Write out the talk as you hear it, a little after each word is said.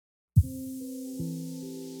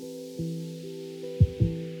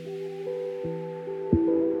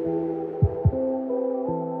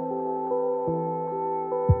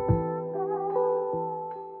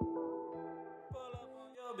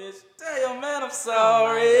God, I'm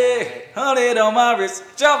sorry. 100 on my wrist,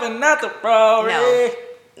 jumping out the Rory.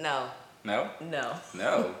 No. No? No.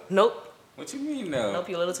 No. Nope. What you mean no? Nope,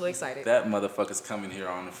 you're a little too excited. That motherfucker's coming here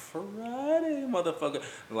on Friday, motherfucker.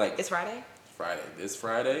 Like It's Friday? Friday. This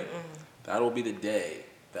Friday, that'll be the day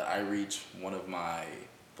that I reach one of my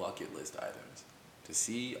bucket list items. To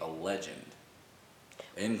see a legend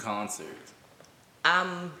in concert.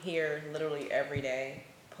 I'm here literally every day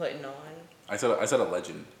putting on. I said a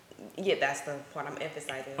legend. Yeah, that's the part I'm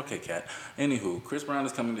emphasizing. Okay, Kat. Anywho, Chris Brown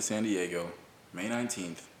is coming to San Diego, May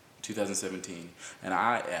 19th, 2017, and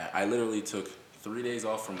I literally took 3 days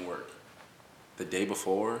off from work, the day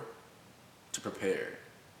before, to prepare,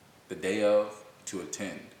 the day of to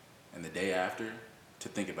attend, and the day after to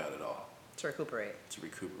think about it all. To recuperate,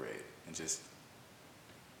 and just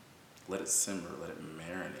let it simmer, let it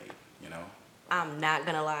marinate. You know. I'm not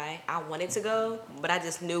gonna lie. I wanted to go, but I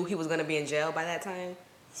just knew he was gonna be in jail by that time,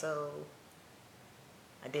 so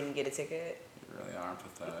I didn't get a ticket. You really are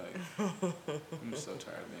pathetic. I'm so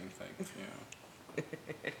tired of being thanked,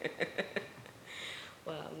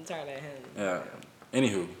 Well, I'm tired of him. Yeah.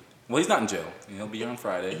 Anywho, well, he's not in jail. He'll be here on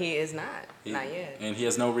Friday. He is not. Not yet. And he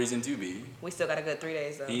has no reason to be. We still got a good 3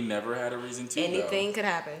 days, though. He never had a reason to, Anything could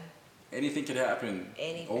happen. Anything could happen.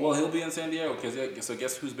 Anything. Oh, well, he'll be in San Diego. So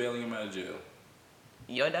guess who's bailing him out of jail?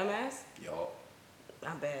 Your dumbass? Y'all.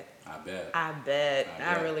 I bet. I bet.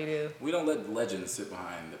 I really do. We don't let legends sit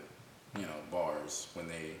behind, bars when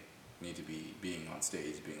they need to be being on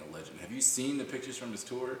stage, being a legend. Have you seen the pictures from his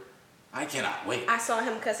tour? I cannot wait. I saw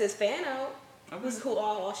him cuss his fan out.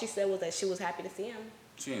 All she said was that she was happy to see him.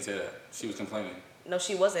 She didn't say that. She was complaining. No,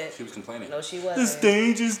 she wasn't. She was complaining. No, she wasn't. The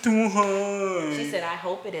stage is too high. She said, I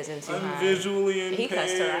hope it isn't too high. I'm visually impaired.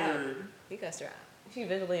 He cussed her out. She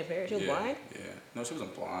visually impaired. She was blind? Yeah. No, she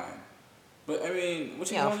wasn't blind. But, I mean,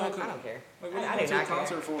 what you I want to don't care. Like, what are you going to a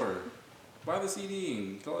concert for? Buy the CD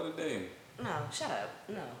and call it a day. No, shut up.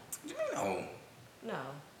 No. No. No.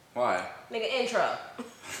 Why? Nigga, intro.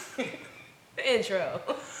 Intro.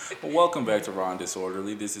 Well, welcome back to Raw and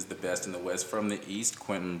Disorderly. This is the best in the West from the East,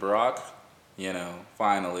 Quentin Brock.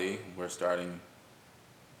 Finally, we're starting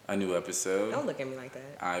a new episode. Don't look at me like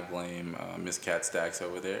that. I blame Miss Cat Stacks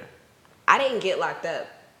over there. I didn't get locked up.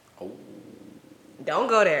 Oh. Don't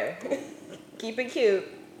go there. Keep it cute.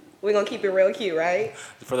 We're going to keep it real cute, right?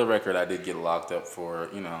 For the record, I did get locked up for,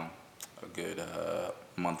 a good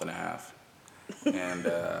month and a half. And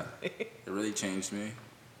it really changed me.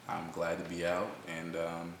 I'm glad to be out. And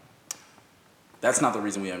that's not the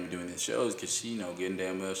reason we haven't been doing these shows, because she, getting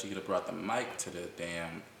damn well, she could have brought the mic to the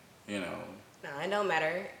damn, No, it don't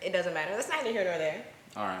matter. It doesn't matter. That's neither here nor there.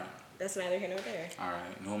 All right. That's neither here nor there. All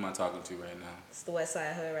right. Who am I talking to right now? It's the West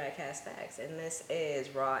Side Hood Rat Cat Stacks, and this is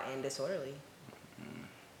Raw and Disorderly.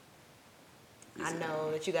 I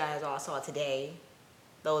know that you guys all saw today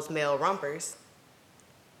those male rompers,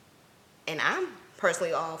 and I'm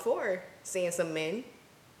personally all for seeing some men,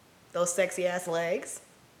 those sexy ass legs,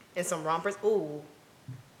 and some rompers. Ooh.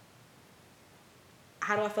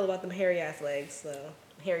 How do I feel about them hairy ass legs?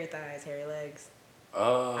 Hairy thighs, hairy legs.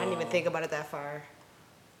 I didn't even think about it that far.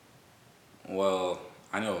 Well,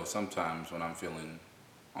 I know sometimes when I'm feeling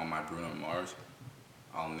on my Bruno Mars,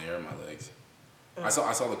 I'll nair my legs. I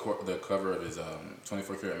saw the cover of his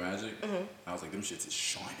 24 Karat Magic. Mm-hmm. I was like, them shits is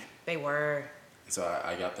shining. They were. So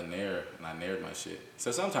I got the nair, and I naired my shit.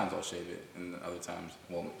 So sometimes I'll shave it, and other times,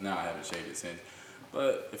 well, now I haven't shaved it since.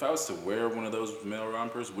 But if I was to wear one of those male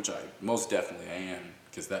rompers, which I most definitely am,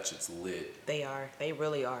 because that shit's lit. They are. They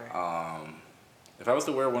really are. If I was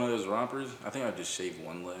to wear one of those rompers, I think I'd just shave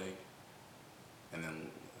one leg, and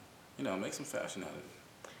then, make some fashion out of it.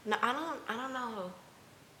 No, I don't know.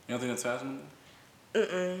 You don't think that's fashionable?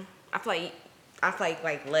 I feel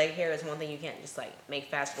like leg hair is one thing you can't just make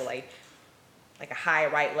fashionable, like a high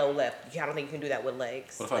right, low left. I don't think you can do that with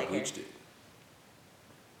legs. What if I bleached it?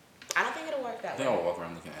 I don't think it'll work that way. I think I'll walk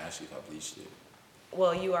around looking ashy if I bleached it.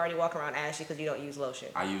 Well, you already walk around ashy because you don't use lotion.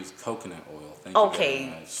 I use coconut oil. Thank you very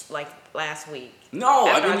much. Like last week. No,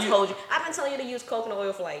 I've been telling you to use coconut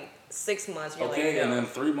oil for 6 months. You're okay, and then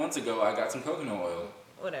 3 months ago I got some coconut oil.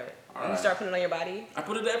 Whatever. All you right. Start putting it on your body? I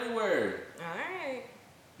put it everywhere. All right.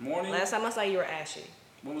 Morning. Last time I saw you were ashy.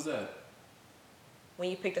 When was that? When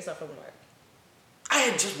you picked us up from work. I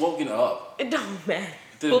had just woken up. It don't matter.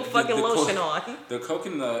 Put fucking lotion on. The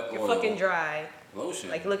coconut oil. You're fucking dry.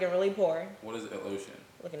 Lotion? Looking really poor. What is it, lotion?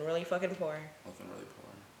 Looking really fucking poor. Looking really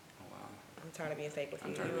poor. Oh, wow. I'm tired of being fake with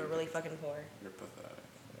you. You were really fucking poor. You're pathetic.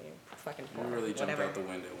 You're fucking poor. You really jumped out the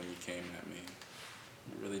window when you came at me.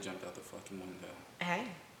 You really jumped out the fucking window. Hey.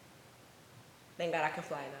 Thank God I can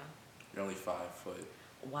fly now. You're only 5 foot.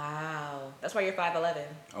 Wow. That's why you're 5'11".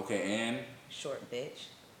 Okay, and Short bitch.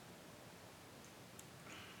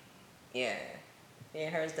 Yeah. Yeah,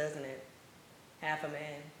 hers doesn't it? Half a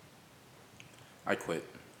man. I quit.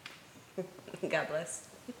 God bless.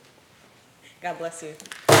 God bless you.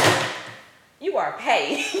 You are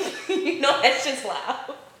paid. You know that's just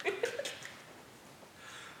loud.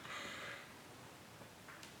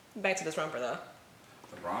 Back to this romper though.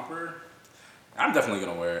 The romper, I'm definitely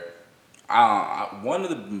gonna wear it. One of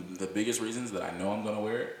the biggest reasons that I know I'm gonna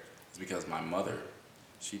wear it is because my mother,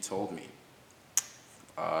 she told me.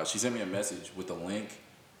 She sent me a message with a link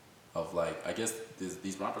of like, I guess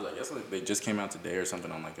these rompers, I guess like they just came out today or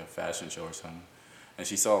something on like a fashion show or something, and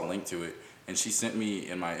she saw a link to it, and she sent me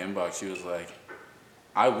in my inbox. She was like,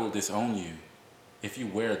 "I will disown you if you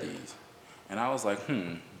wear these," and I was like,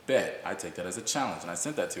 bet. I take that as a challenge, and I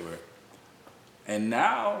sent that to her. And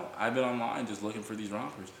now I've been online just looking for these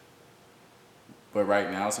rompers. But right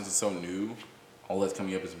now, since it's so new, all that's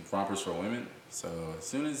coming up is rompers for women. So as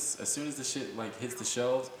soon as the shit like hits the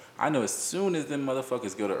shelves, I know as soon as them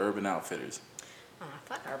motherfuckers go to Urban Outfitters,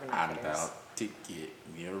 Fuck Urban I'm Outfitters. about to get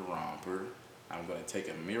me a romper. I'm gonna take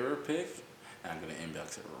a mirror pic and I'm gonna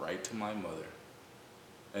inbox it right to my mother,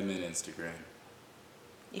 and then Instagram.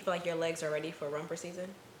 You feel like your legs are ready for romper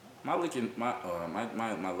season? My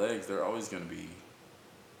legs, they're always gonna be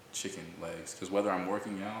chicken legs, because whether I'm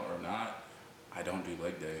working out or not, I don't do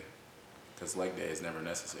leg day, because leg day is never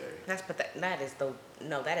necessary. That is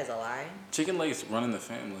a lie. Chicken legs run in the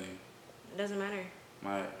family. It doesn't matter.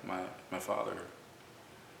 My father,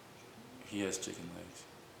 he has chicken legs.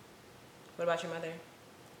 What about your mother?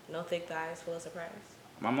 No thick thighs, full of surprise.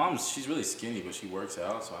 My mom's, she's really skinny, but she works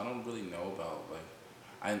out, so I don't really know about like,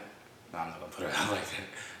 I'm not gonna put her out like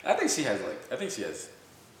that. I think she has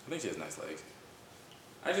nice legs.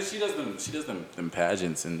 She does them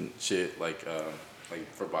pageants and shit like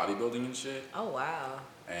for bodybuilding and shit. Oh wow.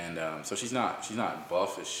 And so she's not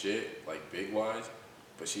buff as shit like big wise,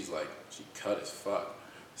 but she cut as fuck.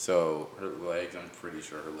 So her legs, I'm pretty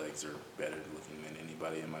sure her legs are better looking than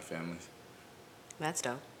anybody in my family. That's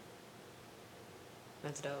dope.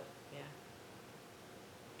 That's dope. Yeah.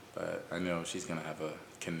 But I know she's gonna have a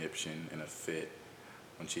conniption and a fit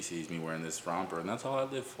when she sees me wearing this romper, and that's all I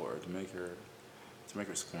live for, to make her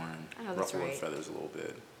squirm, I know that's ruffle her right. feathers a little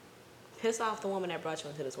bit. Piss off the woman that brought you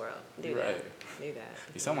into this world. Do that. Do that.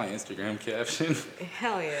 You saw my Instagram caption?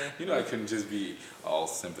 Hell yeah. You know I couldn't just be all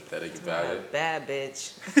sympathetic about it. Bad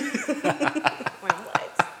bitch. Like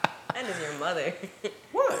what? That is your mother.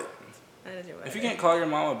 What? That is your mother. If you can't call your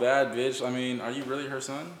mom a bad bitch, I mean, are you really her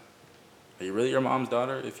son? Are you really your mom's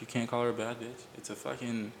daughter if you can't call her a bad bitch? It's a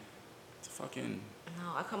fucking...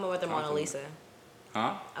 No, I call my mother Mona Lisa.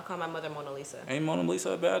 Huh? I call my mother Mona Lisa. Ain't Mona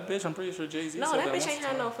Lisa a bad bitch? I'm pretty sure Jay-Z No, said that bitch once ain't or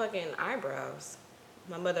had no twice. fucking eyebrows.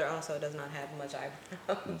 My mother also does not have much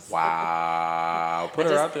eyebrows. Wow. Put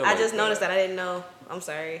her out there I like just noticed that. I didn't know. I'm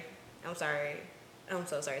sorry. I'm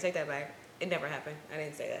so sorry. Take that back. It never happened. I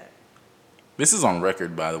didn't say that. This is on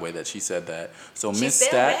record, by the way, that she said that. So She's Miss still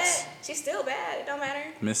Stacks... bad. She's still bad. It don't matter.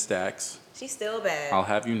 Miss Stacks, She's still bad. I'll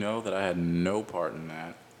have you know that I had no part in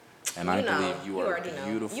that. And I believe you are already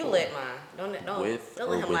beautiful. Know. You lit mine. Don't With let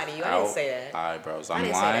or him lie to you. I didn't say that. eyebrows. I I'm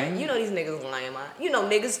didn't lying. say that. You know these niggas lying, man. You know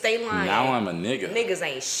niggas stay lying. Now I'm a nigga. Niggas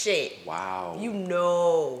ain't shit. Wow. You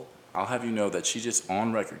know. I'll have you know that she just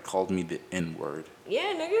on record called me the N-word.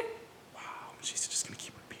 Yeah, nigga. Wow. She's just gonna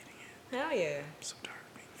keep repeating it. Hell yeah. I'm so tired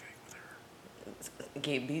of being fake with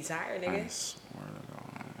her. Be tired, nigga. I swear to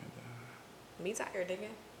God. Be tired, nigga.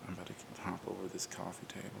 I'm about to hop over this coffee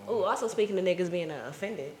table. Oh, also speaking of niggas being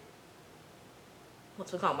offended.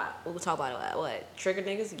 What's we talking about? We talk about what? Trigger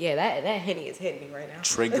niggas? Yeah, that Henny is hitting me right now.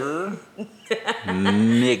 Trigger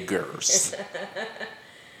niggers.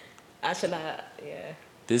 I should not. Yeah.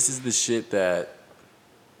 This is the shit that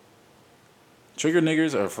trigger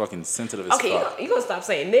niggers are fucking sensitive as Okay, fuck. you gonna stop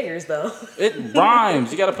saying niggers though? It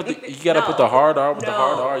rhymes. You gotta put the hard R with the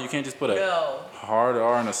hard R. You can't just put No. hard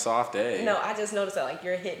R and a soft A. No, I just noticed that like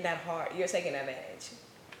you're hitting that hard. You're taking advantage.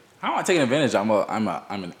 How am I taking advantage? I'm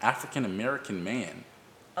an African American man.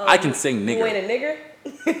 I can say nigger. You ain't a nigger?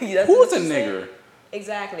 That's Who's what a you nigger? said?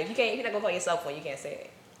 Exactly. If you're not gonna call yourself one, you can't say it.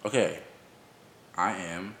 Okay, I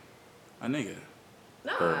am a nigga.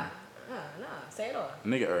 Nah. Say it all.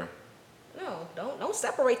 Nigger. No, don't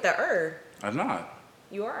separate the I'm not.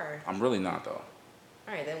 You are. I'm really not though.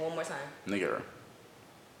 All right, then one more time. Nigger.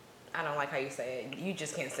 I don't like how you say it. You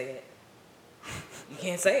just can't say it. You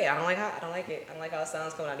can't say it. I don't like it. I don't like how it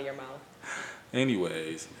sounds coming out of your mouth.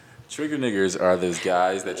 Anyways, trigger niggers are those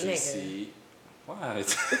guys that you Nigga. see.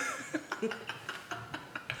 What?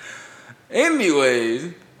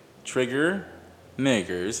 Anyways, trigger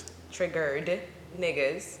niggers. Triggered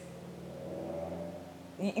niggas.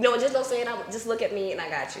 You know what? Just don't say it out. Just look at me and I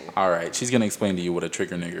got you. All right, she's gonna explain to you what a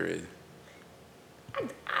trigger nigger is.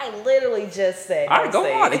 I literally just said. All right, don't go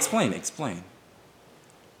say on. it. Explain.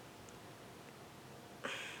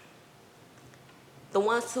 The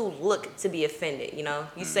ones who look to be offended, you know?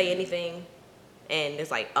 You say anything and it's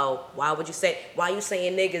like, oh, why you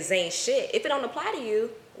saying niggas ain't shit? If it don't apply to you,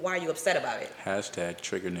 why are you upset about it? Hashtag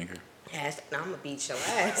trigger nigger. Now I'm gonna beat your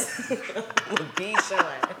ass. I'm gonna beat your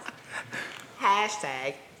ass.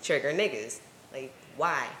 Hashtag trigger niggas. Like,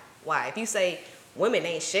 why? If you say women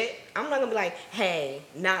ain't shit, I'm not gonna be like, hey,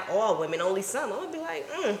 not all women, only some. I'm gonna be like,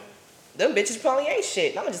 them bitches probably ain't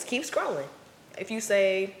shit. I'm gonna just keep scrolling. If you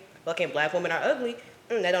say fucking black women are ugly,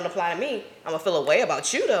 that don't apply to me. I'm gonna feel a way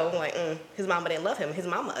about you though. I'm like, his mama didn't love him. His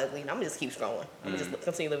mama ugly. And I'm gonna just keep scrolling. I'm gonna just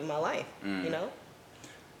continue living my life. You know?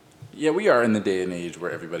 Yeah, we are in the day and age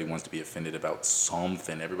where everybody wants to be offended about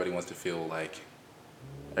something. Everybody wants to feel like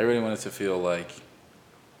the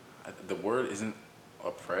word isn't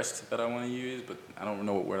oppressed that I want to use, but I don't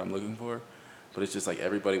know what word I'm looking for. But it's just like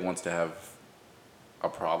everybody wants to have a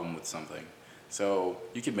problem with something. So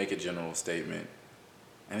you could make a general statement.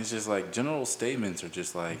 And it's just like general statements,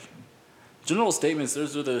 those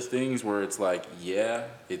are the things where it's like, yeah,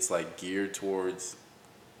 it's like geared towards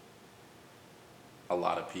a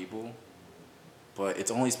lot of people, but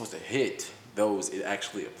it's only supposed to hit those it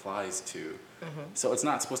actually applies to. So it's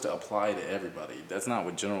not supposed to apply to everybody. That's not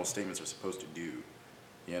what general statements are supposed to do.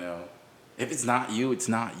 You know? If it's not you, it's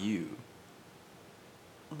not you.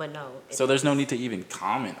 But no. So there's no need to even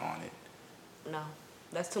comment on it. No.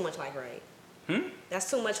 That's too much like right. Hmm?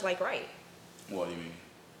 That's too much like right. What do you mean?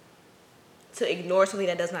 To ignore something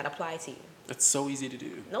that does not apply to you. That's so easy to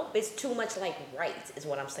do. Nope, it's too much like right is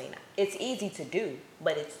what I'm saying. It's easy to do,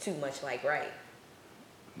 but it's too much like right.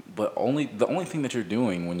 But the only thing that you're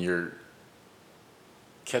doing when you're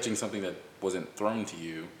catching something that wasn't thrown to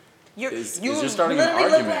you you're starting an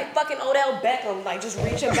argument. Look like fucking Odell Beckham, like just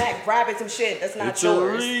reaching back, grabbing some shit that's not it's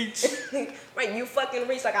yours. It's a reach. Right, you fucking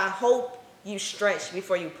reach. Like I hope you stretch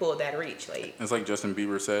before you pull that reach. Like it's like Justin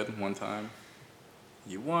Bieber said one time.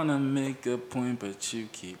 You wanna make a point, but you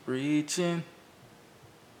keep reaching.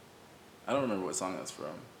 I don't remember what song that's from.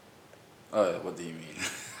 What do you mean?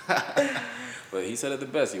 But he said it the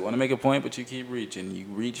best. You want to make a point, but you keep reaching. You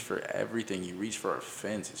reach for everything. You reach for a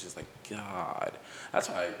fence. It's just like, God. That's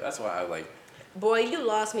why I like. Boy, you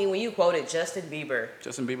lost me when you quoted Justin Bieber.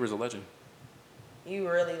 Justin Bieber's a legend. You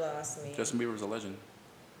really lost me. Justin Bieber's a legend.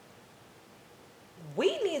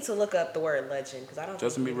 We need to look up the word legend because I don't.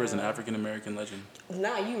 Justin Bieber is an African American legend.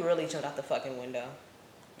 Nah, you really jumped out the fucking window.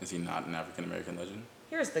 Is he not an African American legend?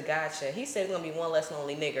 Here's the gotcha. He said he's gonna be one less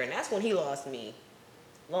lonely nigger, and that's when he lost me.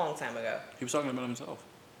 Long time ago. He was talking about himself.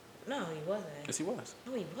 No, he wasn't. Yes, he was.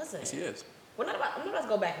 No, he wasn't. Yes, he is. I'm not about to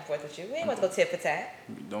go back and forth with you. We ain't about to go tit for tat.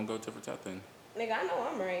 Don't go tit for tat then. Nigga, I know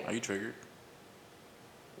I'm right. Are you triggered?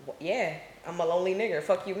 Yeah, I'm a lonely nigger.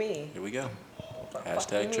 Fuck you mean. Here we go. Fuck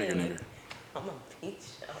Hashtag you trigger mean. nigger. I'm a bitch.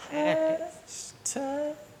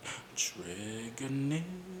 Hashtag trigger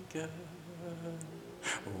nigger.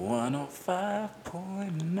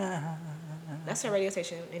 105.9. That's a radio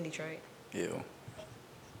station in Detroit. Ew.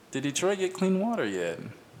 Did Detroit get clean water yet?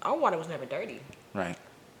 Our water was never dirty. Right.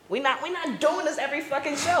 We not doing this every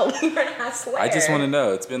fucking show. I swear. I just want to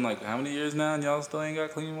know. It's been like how many years now and y'all still ain't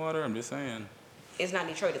got clean water? I'm just saying. It's not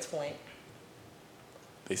Detroit, it's Flint.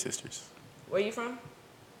 They sisters. Where you from?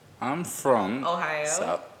 I'm from Ohio.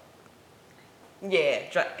 South. Yeah,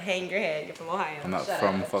 hang your head. You're from Ohio. I'm not Shut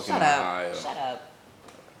from up. fucking Shut up. Ohio. Shut up.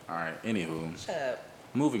 All right. Anywho, Shut up.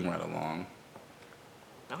 moving right along.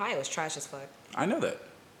 Ohio is trash as fuck. I know that.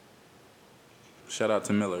 Shout out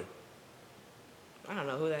to Miller. I don't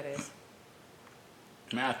know who that is.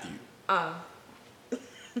 Matthew. Oh.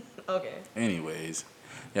 Okay. Anyways,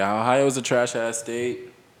 yeah, Ohio's a trash ass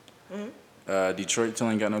state. Detroit still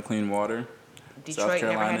ain't got no clean water. Detroit South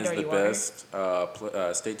Carolina never had dirty is the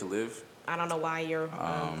best state to live. I don't know why you're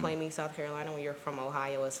claiming South Carolina when you're from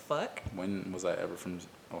Ohio as fuck. When was I ever from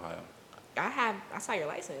Ohio? I saw your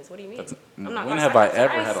license. What do you mean? When have I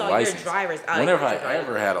ever had a license? Your When have I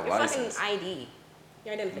ever had a license? Fucking ID.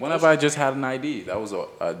 Your identification. When have I just had an ID? That was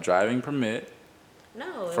a driving permit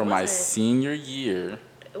No, it for my wasn't. senior year.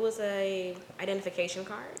 It was a identification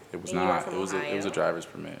card. It was and you weren't not. from It was Ohio. a driver's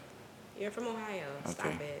permit. You're from Ohio. Stop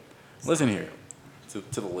Okay. it. Listen here, to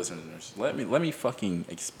the listeners. Let me fucking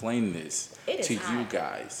explain this to hot. you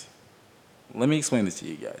guys. Let me explain this to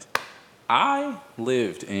you guys. I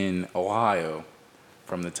lived in Ohio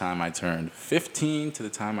from the time I turned 15 to the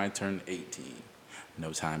time I turned 18.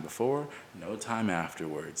 No time before, no time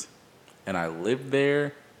afterwards. And I lived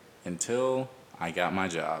there until I got my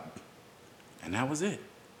job. And that was it.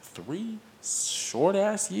 3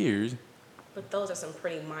 short-ass years. But those are some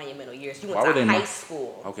pretty monumental years. You Why went were to they high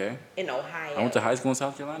school Okay. in Ohio. I went to high school in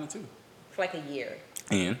South Carolina, too. For like a year.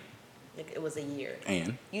 And? It was a year.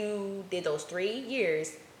 And? You did those 3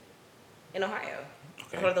 years in Ohio.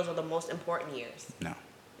 Okay. I thought those were the most important years. No.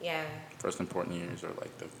 Yeah. First important years are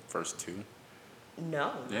like the first 2.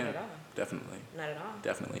 No, not at all. Definitely. Not at all.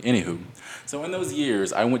 Definitely. Anywho, so in those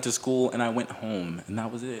years, I went to school and I went home, and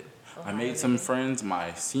that was it. I made some friends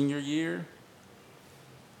my senior year,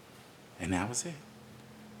 and that was it.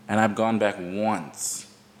 And I've gone back once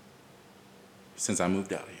since I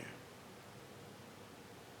moved out here.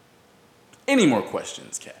 Any more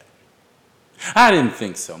questions, Kat? I didn't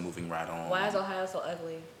think so, moving right on. Why is Ohio so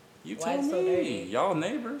ugly? You Why told is it so me. dirty? Y'all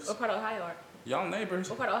neighbors. What part of Ohio are Y'all neighbors.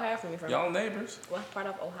 What part of Ohio from you from? Y'all neighbors. What part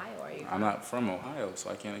of Ohio are you from? I'm not from Ohio,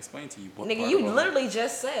 so I can't explain to you what Nigga, part you of Ohio. literally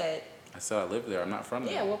just said. I said I live there. I'm not from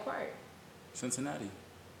there. Yeah, what part? Cincinnati.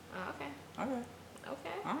 Oh, okay. Okay.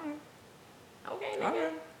 Okay. All right. Okay, nigga. All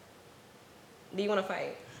right. Do you want to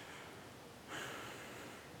fight?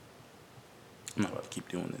 I'm not about to keep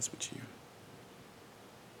doing this with you.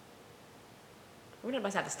 We're not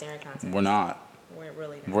about to have the staring contest. We're not. We're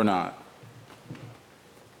really not. We're not.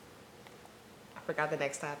 I forgot the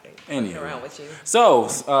next topic. Anywho. Fucking around with you.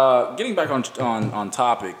 So, getting back on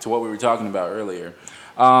topic to what we were talking about earlier,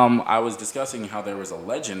 I was discussing how there was a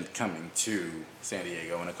legend coming to San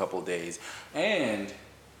Diego in a couple of days, and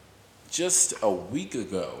just a week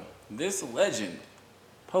ago, this legend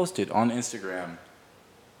posted on Instagram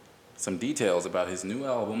some details about his new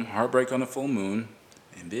album, Heartbreak on a Full Moon,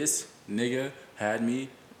 and this nigga had me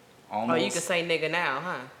almost... Oh, you can say nigga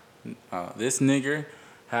now, huh? This nigger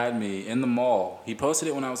had me in the mall. He posted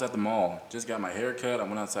it when I was at the mall. Just got my hair cut. I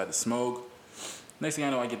went outside to smoke. Next thing I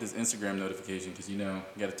know, I get this Instagram notification because, you know,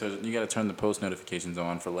 you gotta turn the post notifications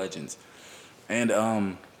on for legends.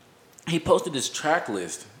 And he posted this track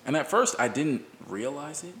list. And at first, I didn't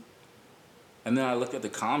realize it. And then I looked at the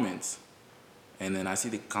comments. And then I see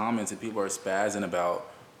the comments and people are spazzing about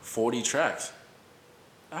 40 tracks.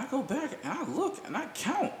 I go back and I look and I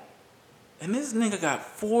count. And this nigga got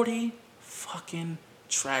 40 fucking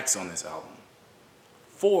tracks on this album.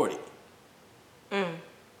 40.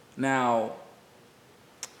 Now,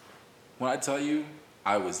 when I tell you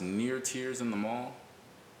I was near tears in the mall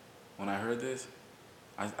when I heard this,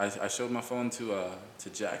 I showed my phone to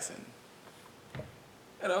Jackson.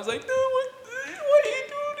 And I was like, dude, what are you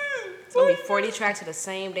doing this? It's gonna be 40 tracks of the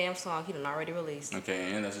same damn song he done already released.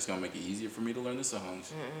 Okay, and that's just gonna make it easier for me to learn the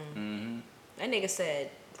songs. That nigga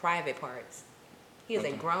said private parts. He is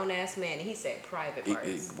a grown ass man and he said private parts.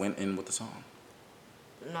 It went in with the song.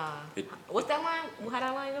 Nah. What's that line? How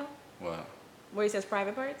that line go? What? Where he says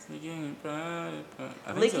private parts? Licking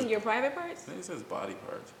Your private parts? I think it says body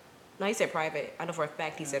parts. No, he said private. I know for a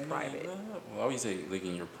fact he said private. Why would you say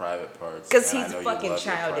licking your private parts? Because And I he's know you fucking love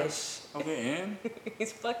your childish. Okay, and?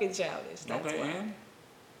 He's fucking childish. That's Okay, why.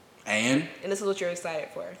 And? And this is what you're excited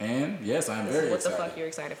for. And? Yes, I'm This very is what excited. the fuck you're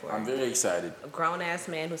excited for. I'm very excited. A grown ass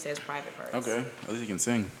man who says private parts. Okay, at least he can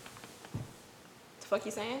sing. The fuck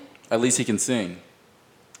you saying? At least he can sing.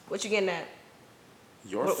 What you getting at?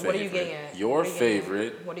 Your What favorite. are you getting at? Your What are you getting at?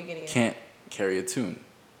 favorite What are you getting at? can't carry a tune.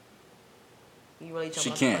 You really jumped She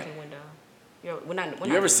out can't. the fucking window. We're not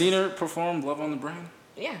You ever seen her perform Love on the Brain?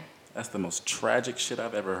 Yeah. That's the most tragic shit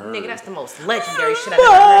I've ever heard. Nigga, that's the most legendary shit I've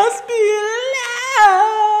ever heard. Must be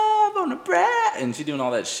love on the brain. And she doing all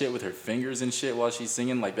that shit with her fingers and shit while she's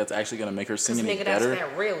singing. Like, that's actually gonna make her sing any Nigga, better. that's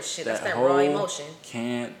that real shit. That's that hoe raw emotion.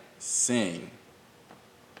 Can't sing.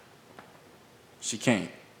 She can't.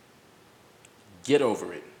 Get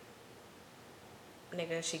over it.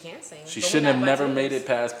 Nigga, she can't sing. She But shouldn't we're have not never about to do made this. it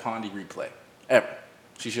past Pondy Replay. Ever.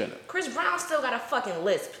 She shouldn't have. Chris Brown still got a fucking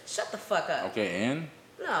lisp. Shut the fuck up. Okay, and?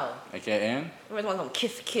 No. Okay, and? Everyone's gonna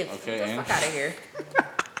kiss the kids. Okay, Get the and? fuck out of here.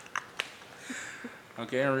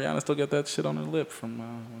 Okay, and Rihanna still got that shit on her lip from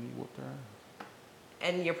when he whooped her ass.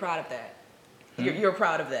 And you're proud of that. You're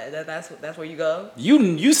proud of that. That's where you go?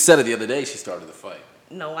 You said it the other day she started the fight.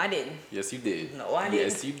 No, I didn't. Yes, you did. No, I didn't.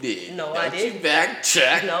 Yes, you did. No, I didn't. You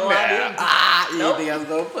backtrack. No, now. I didn't. You Nope. think I was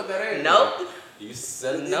gonna put that in? Nope. You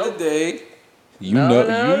said it the Nope. other day. You No,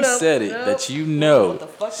 know. You said it that you know What the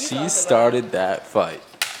fuck you talking she about? started that fight.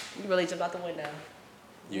 You really jumped out the window.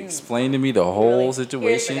 You explained to me the whole Really?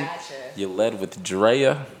 situation. Here's the gotcha. You led with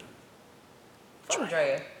Drea. Fuck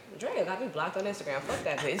Drea. Drea got me blocked on Instagram. Fuck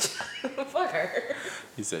that bitch. Fuck her.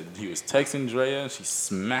 He said he was texting Drea and she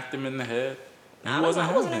smacked him in the head. I wasn't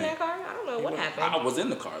in that car. I don't know what happened. I was in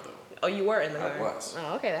the car though. Oh, you were in the car? I was.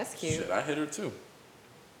 Oh, okay, that's cute. Shit, I hit her too.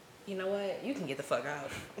 You know what? You can get the fuck out.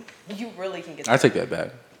 You really can get the I fuck take out. that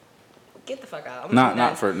back. Get the fuck out.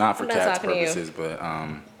 Not for I'm cats talking to you. purposes, but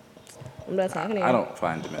I'm not talking to you. I don't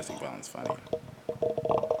find domestic violence funny.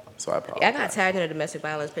 So I I got apologize. tagged in a domestic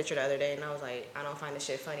violence picture the other day, and I was like, I don't find this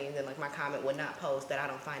shit funny. And then like my comment would not post that I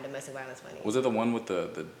don't find domestic violence funny. Was it the one with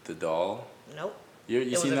the doll? Nope. You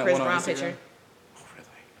It was seen a that Chris one on Brown Instagram? picture. Oh, really?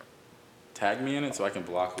 Tag me in it so I can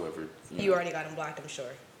block whoever. You already got him blocked, I'm sure.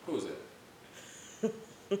 Who is it?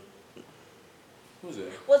 Who's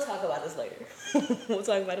it? We'll talk about this later. We'll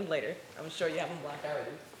talk about him later. I'm sure you have him blocked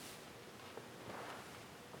already.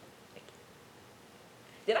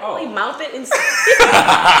 Did I really mouth it and say it?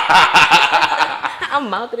 I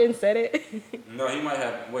mouthed it and said it. No, he might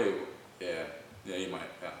have. Wait, yeah, he might.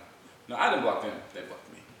 Yeah. No, I didn't block them. They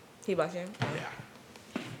blocked me. He blocked you?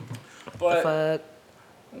 Yeah. But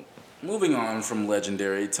Fuck. moving on from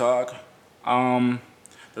legendary talk,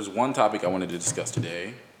 there's one topic I wanted to discuss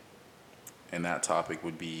today, and that topic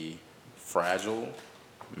would be fragile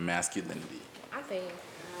masculinity. I think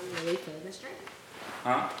I'm really feeling this drink.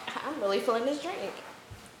 Huh? I'm really feeling this drink.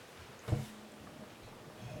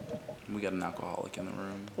 We got an alcoholic in the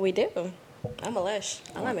room. We do. I'm a lush.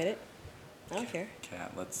 I'll admit it. I don't care.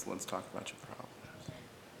 Kat, let's talk about your problems.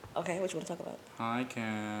 Okay, what you want to talk about? Hi,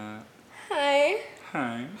 Kat. Hi.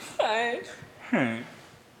 Hi. Hi. Hi.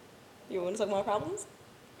 You want to talk about problems?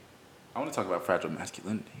 I want to talk about fragile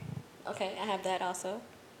masculinity. Okay, I have that also.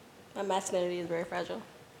 My masculinity is very fragile.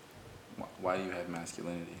 Why do you have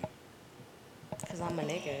masculinity? Because I'm a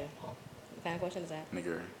nigga. What kind of question is that?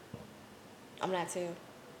 Nigger. I'm not too.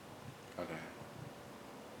 Okay.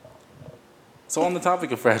 So on the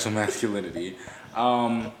topic of fragile masculinity,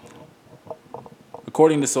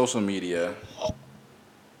 according to social media,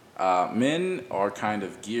 men are kind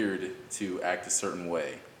of geared to act a certain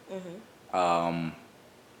way. Mm-hmm.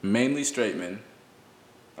 Mainly straight men,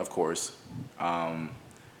 of course, and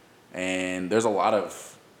there's a lot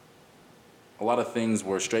of things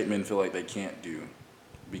where straight men feel like they can't do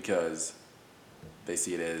because they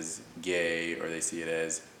see it as gay or they see it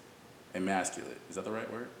as emasculate. Is that the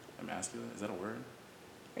right word? Emasculate? Is that a word?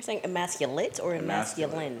 You're saying emasculate or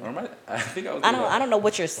emasculine? Or am I think I was. I don't know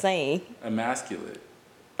what you're saying. Emasculate.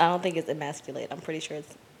 I don't think it's emasculate. I'm pretty sure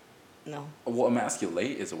it's no. Well,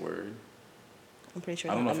 emasculate is a word. I'm pretty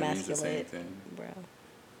sure I it's don't know not if it means the same emasculate, thing. bro.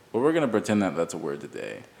 But we're gonna pretend that that's a word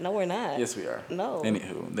today. No, we're not. Yes, we are. No.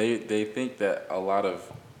 Anywho, they think that a lot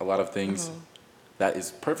of things that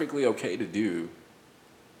is perfectly okay to do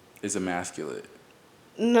is emasculate.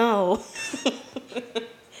 No.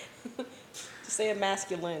 Just say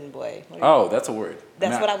masculine, boy. Like, Oh, that's a word.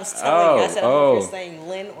 that's what I was telling you. I said, I don't know if Oh. you're saying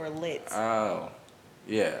lin or lit. Oh,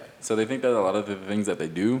 yeah. So they think that a lot of the things that they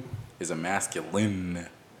do is emasculine.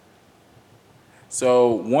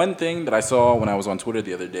 So one thing that I saw when I was on Twitter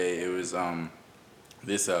the other day, it was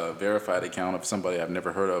this verified account of somebody I've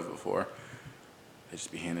never heard of before. They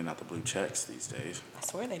just be handing out the blue checks these days. I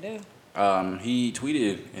swear they do. He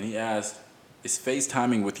tweeted and he asked, "Is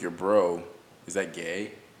FaceTiming with your bro, is that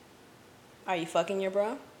gay?" Are you fucking your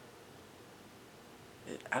bro?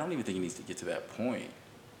 I don't even think he needs to get to that point.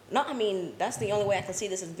 No, I mean, that's the only way I can see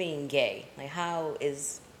this as being gay. Like, how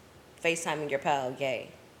is FaceTiming your pal gay?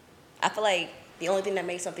 I feel like the only thing that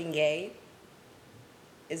makes something gay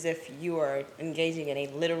is if you are engaging in a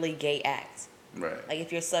literally gay act. Right. Like,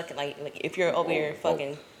 if you're sucking, like if you're over here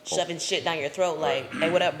fucking oh. shoving shit down your throat, like, hey,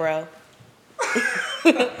 what up, bro?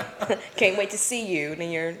 Can't wait to see you. Then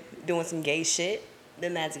you're doing some gay shit.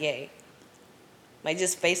 Then that's gay. Like,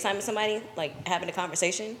 just FaceTiming somebody, like, having a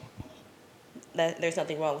conversation, that there's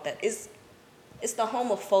nothing wrong with that. It's the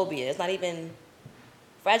homophobia. It's not even...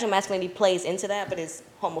 Fragile masculinity plays into that, but it's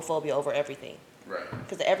homophobia over everything. Right.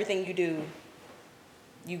 Because everything you do,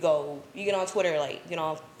 you get on Twitter, like, you get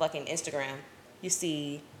on fucking Instagram, you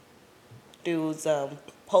see dudes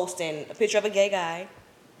posting a picture of a gay guy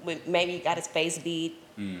with maybe got his face beat.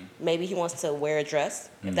 Maybe he wants to wear a dress,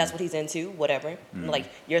 if that's what he's into, whatever. Like,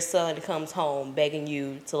 your son comes home begging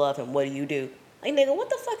you to love him. What do you do? Like, nigga, what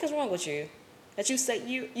the fuck is wrong with you? That you say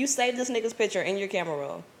you saved this nigga's picture in your camera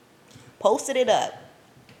roll, posted it up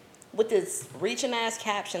with this reaching ass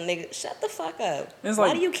caption, nigga. Shut the fuck up. It's Why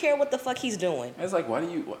like- do you care what the fuck he's doing? It's like, why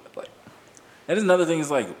do you like? That is another thing.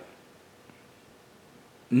 Is like,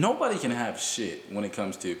 nobody can have shit when it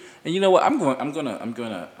comes to. And you know what? I'm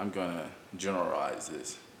gonna generalize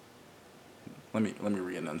this. Let me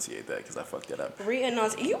re-enunciate that because I fucked that up.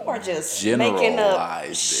 You are just making up Generalize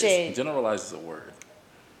this. shit. Generalize is a word.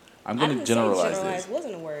 I'm I gonna didn't say generalize generalize this.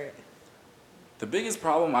 wasn't a word. The biggest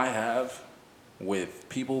problem I have with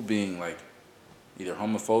people being like either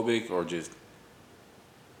homophobic or just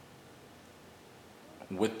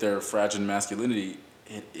with their fragile masculinity,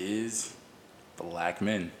 it is black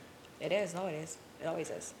men. It is. No, it is. It always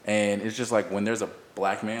is. And it's just like when there's a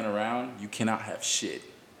black man around, you cannot have shit.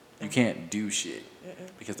 You can't do shit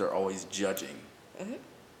because they're always judging. And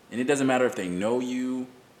it doesn't matter if they know you.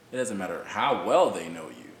 It doesn't matter how well they know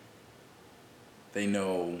you. They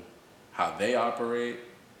know how they operate.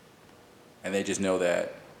 And they just know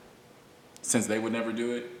that since they would never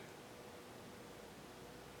do it,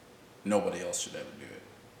 nobody else should ever do it.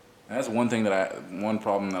 And that's one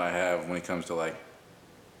problem that I have when it comes to like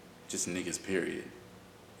just niggas, period.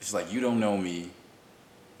 It's like you don't know me,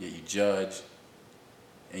 yet you judge,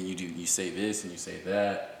 and you say this and you say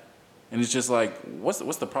that, and it's just like what's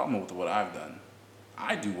the problem with what I've done?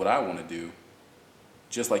 I do what I want to do,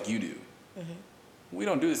 just like you do. We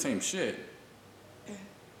don't do the same shit.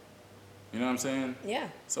 You know what I'm saying? Yeah.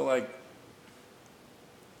 So like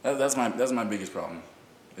that's my biggest problem.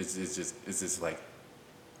 It's just like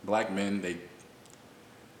black men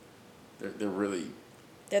they're really.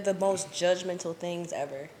 They're the most judgmental things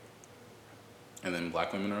ever. And then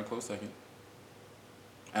black women are a close second.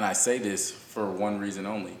 And I say this for one reason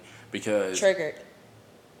only, because Triggered.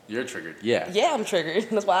 You're triggered. Yeah. Yeah, I'm triggered.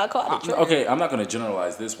 That's why I called it triggered. Okay, I'm not going to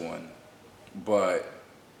generalize this one, but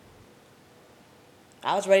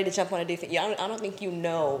I was ready to jump on a defense. I don't think you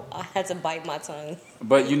know. I had to bite my tongue.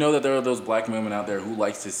 But you know that there are those black women out there who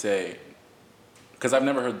likes to say, because I've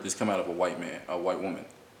never heard this come out of a white woman.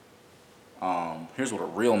 Here's what a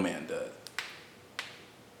real man does.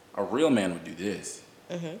 A real man would do this.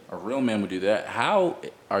 A real man would do that. How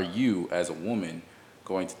are you, as a woman,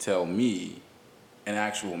 going to tell me, an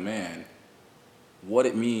actual man, what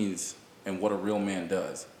it means and what a real man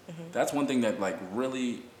does? That's one thing that like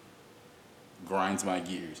really grinds my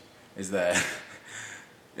gears. Is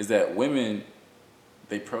that women,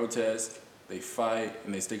 they protest, they fight,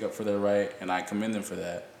 and they stick up for their right, and I commend them for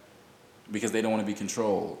that because they don't want to be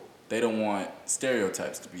controlled. They don't want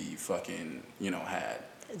stereotypes to be fucking, had.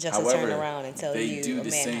 Just However, to turn around and tell they you do a the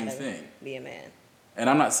man same how to thing. be a man. And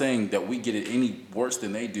I'm not saying that we get it any worse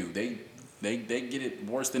than they do. They get it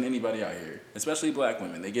worse than anybody out here, especially black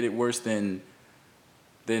women. They get it worse than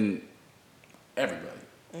everybody.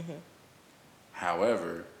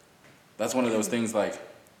 However, that's one of those things like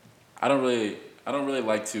I don't really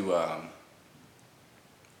like to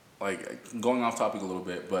like going off topic a little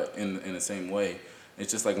bit, but in the same way,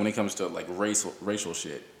 it's just like when it comes to like racial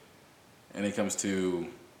shit, and it comes to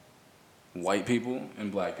white people and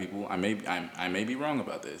black people, I may be wrong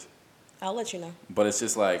about this. I'll let you know. But it's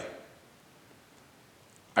just like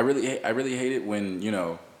I really hate it when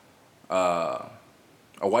a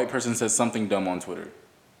white person says something dumb on Twitter,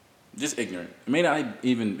 just ignorant. It may not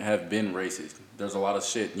even have been racist. There's a lot of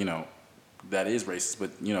shit that is racist,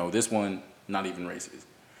 but this one not even racist.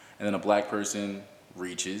 And then a black person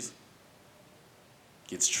reaches,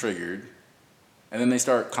 gets triggered, and then they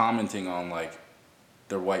start commenting on like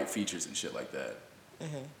their white features and shit like that.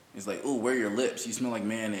 It's like, ooh, where are your lips? You smell like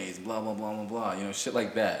mayonnaise, blah, blah, blah, blah, blah, shit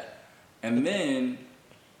like that. And then,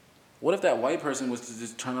 what if that white person was to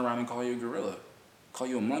just turn around and call you a gorilla, call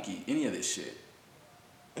you a monkey, any of this shit?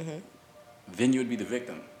 Then you would be the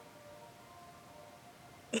victim.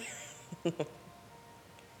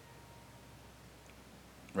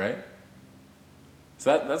 Right?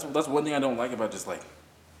 So that's one thing I don't like about just like,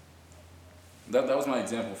 that was my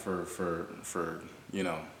example for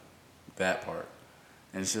that part.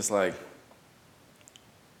 And it's just like,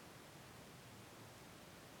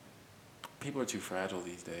 people are too fragile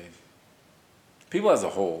these days. People as a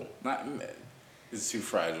whole, is too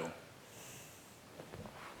fragile.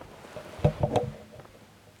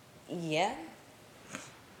 Yeah.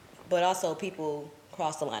 But also people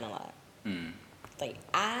cross the line a lot. Like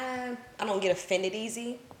I don't get offended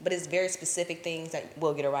easy, but it's very specific things that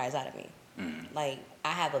will get a rise out of me. Like I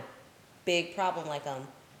have a big problem. Like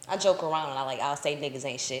I joke around and I'll say niggas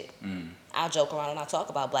ain't shit. I'll joke around and I'll talk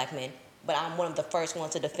about black men, but I'm one of the first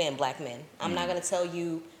ones to defend black men. I'm not gonna tell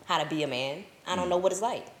you how to be a man. I don't know what it's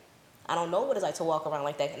like. I don't know what it's like to walk around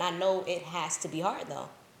like that, and I know it has to be hard though,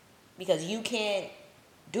 because you can't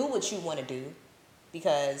do what you want to do,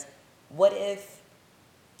 because what if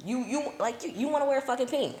you want to wear fucking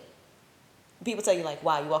pink? People tell you like,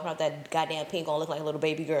 wow, you walking out that goddamn pink gonna look like a little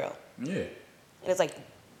baby girl. Yeah. And it's like,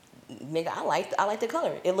 nigga, I like the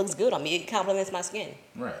color. It looks good on me. It complements my skin.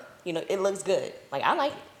 Right. It looks good. Like I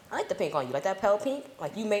like the pink on you. Like that pale pink.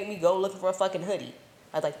 Like you made me go looking for a fucking hoodie.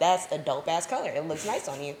 I was like, that's a dope ass color. It looks nice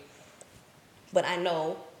on you. But I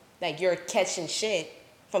know that you're catching shit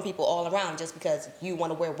from people all around just because you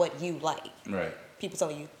want to wear what you like. Right. People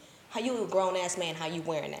telling you, how you a grown ass man, how you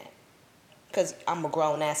wearing that? Because I'm a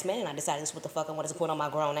grown ass man and I decided this is what the fuck I wanted to put on my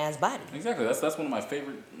grown ass body. Exactly. That's one of my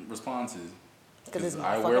favorite responses. Because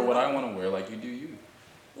I wear what I want to wear, like you do you.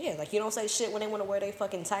 Yeah, like you don't say shit when they want to wear their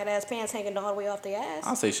fucking tight ass pants hanging all the way off their ass.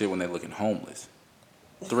 I'll say shit when they're looking homeless,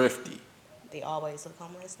 thrifty. They always look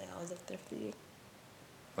homeless. They always look thrifty.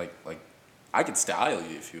 Like I could style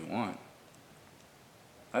you if you want.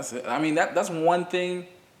 That's it. I mean that's one thing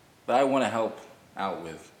that I want to help out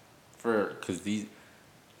with, because these.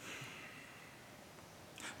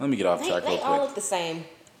 Let me get off track real They all quick. look the same.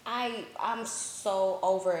 I'm so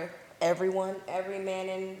over everyone, every man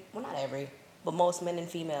and well not every, but most men and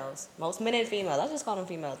females. Most men and females. I just call them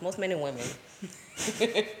females. Most men and women.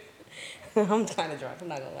 I'm kind of drunk. I'm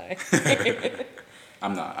not gonna lie.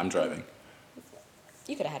 I'm not. I'm driving.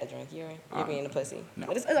 You could have had a drink. You're being a pussy. No.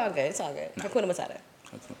 But it's all good. It's all good. No. Hakuna Matata.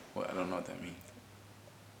 Well, I don't know what that means.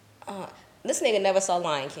 This nigga never saw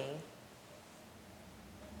Lion King.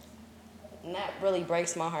 And that really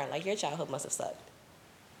breaks my heart. Like, your childhood must have sucked.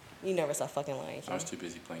 You never saw fucking Lion King. I was too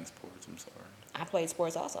busy playing sports. I'm sorry. I played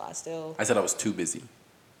sports also. I said I was too busy.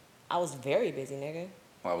 I was very busy, nigga.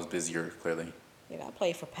 Well, I was busier, clearly. Nigga, I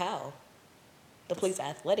played for PAL, the Police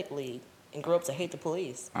Athletic League, and grew up to hate the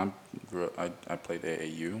police. I played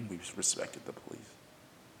AAU. We respected the police.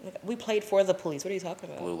 Nigga, we played for the police. What are you talking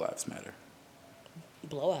about? Blue lives matter.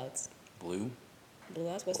 Blowouts. Blue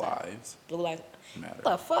Blowouts? What's that? lives Blue lives. matter. Get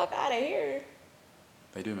the fuck out of here.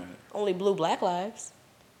 They do matter. Only blue black lives.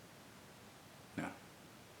 No.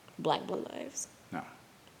 Black blue lives. No.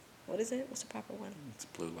 What is it? What's the proper one? It's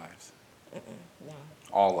blue lives. No.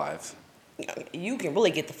 All lives. You can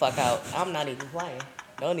really get the fuck out. I'm not even playing.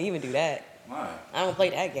 Don't even do that. Why? I don't play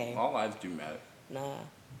that game. All lives do matter. Nah.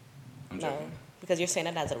 I'm No. joking. Because you're saying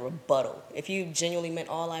that as a rebuttal. If you genuinely meant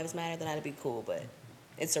all lives matter, then that'd be cool, but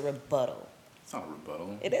it's a rebuttal. It's not a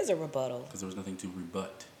rebuttal. It is a rebuttal. Because there was nothing to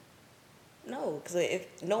rebut. No, because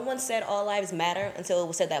if no one said all lives matter until it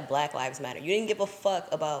was said that black lives matter. You didn't give a fuck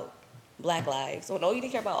about black lives. So no, you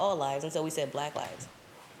didn't care about all lives until we said black lives.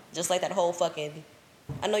 Just like that whole fucking,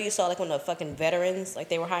 I know you saw like when the fucking veterans, like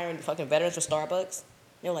they were hiring fucking veterans for Starbucks.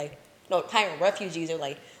 They were like, no, hiring refugees. They're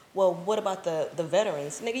like, well, what about the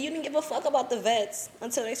veterans? Nigga, you didn't give a fuck about the vets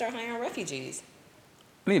until they start hiring refugees.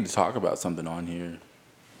 I need to talk about something on here.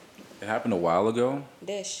 It happened a while ago.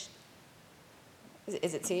 Dish.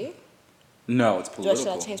 Is it tea? No, it's political.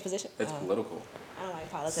 Should I change position? It's Oh. political. I don't like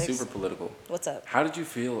politics. Super political. What's up? How did you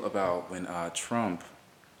feel about when Trump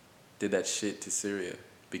did that shit to Syria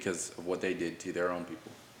because of what they did to their own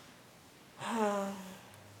people?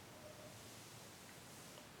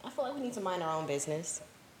 I feel like we need to mind our own business.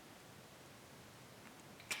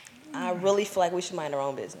 I really feel like we should mind our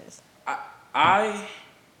own business. I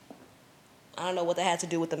don't know what that had to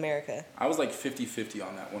do with America. I was like 50-50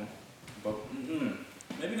 on that one. But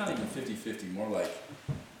maybe not even 50-50, more like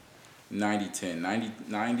 90-10.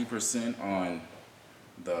 90% on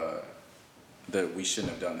the we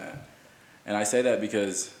shouldn't have done that. And I say that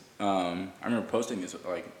because I remember posting this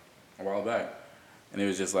like a while back, and it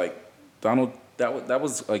was just like, Donald, that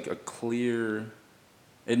was like a clear,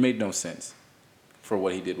 it made no sense for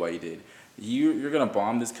what he did, why he did. You're going to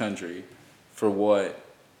bomb this country for what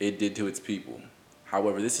it did to its people.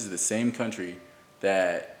 However, this is the same country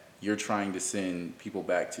that you're trying to send people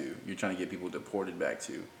back to. You're trying to get people deported back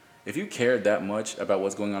to. If you cared that much about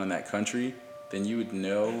what's going on in that country, then you would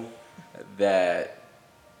know that...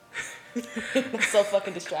 That's so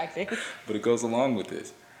fucking distracting. But it goes along with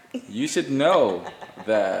this. You should know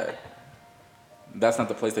that that's not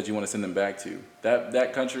the place that you want to send them back to.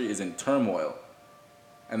 That country is in turmoil.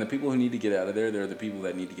 And the people who need to get out of there, they're the people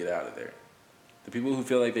that need to get out of there. The people who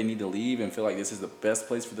feel like they need to leave and feel like this is the best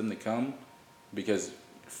place for them to come because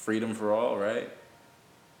freedom for all, right?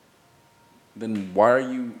 Then why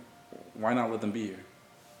not let them be here?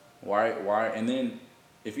 Why? And then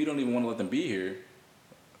if you don't even want to let them be here,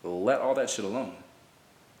 let all that shit alone.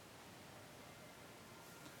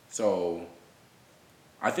 So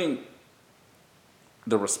I think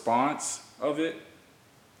the response of it,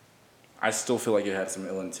 I still feel like it had some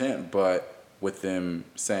ill intent, but with them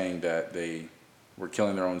saying that they were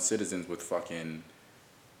killing their own citizens with fucking,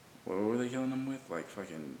 what were they killing them with? Like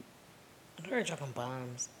fucking... They were dropping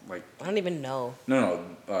bombs. Like... I don't even know. No,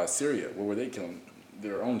 Syria. What were they killing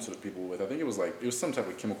their own sort of people with? I think it was some type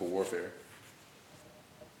of chemical warfare.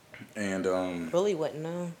 And, Really wouldn't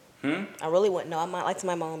know. I really wouldn't know. I might like to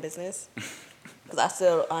mind my own business. Because I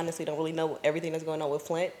still honestly don't really know everything that's going on with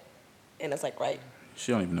Flint. And it's like, right.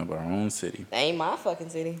 She don't even know about her own city. That ain't my fucking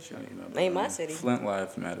city. She don't even know about That ain't her my own. city. Flint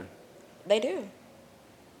lives matter. They do.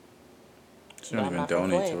 She don't even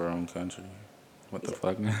donate to her own country. What the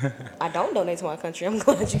fuck? I don't donate to my country. I'm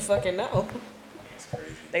glad you fucking know. That's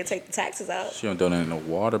crazy. They take the taxes out. She don't donate no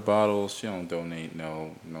water bottles. She don't donate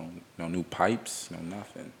no new pipes. No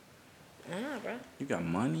nothing. Nah, bro. You got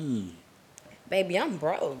money. Baby, I'm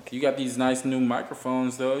broke. You got these nice new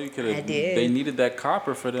microphones though. You could have. I did. They needed that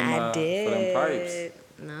copper for them. I did. For them pipes.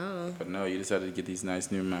 No. But no, you decided to get these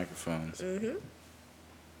nice new microphones.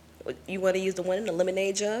 You want to use the one in the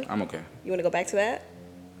lemonade jug? I'm okay. You want to go back to that?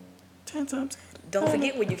 10 times. Don't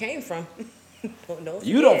forget where you came from. don't forget.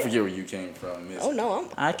 You don't forget where you came from, miss. Oh no,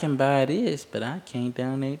 I can buy this, but I can't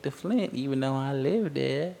donate to Flint, even though I live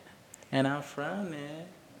there and I'm from there.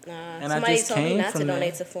 Nah, And somebody I just told me came not to from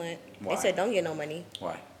donate there. to Flint. Why? They said don't get no money.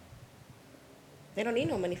 Why? They don't need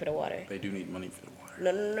no money for the water. They do need money for the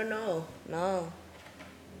water. No.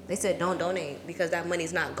 They said don't donate because that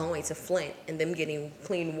money's not going to Flint and them getting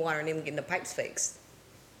clean water and them getting the pipes fixed.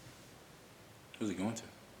 Who's it going to?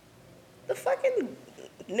 The fucking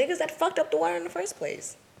niggas that fucked up the water in the first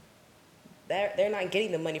place. They're not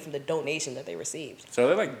getting the money from the donation that they received. So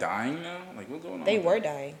they're like dying now? Like what's going on? They with were them?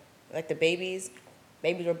 dying. Like the babies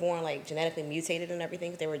were born like genetically mutated and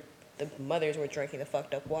everything. The mothers were drinking the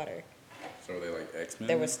fucked up water. So are they like X-Men?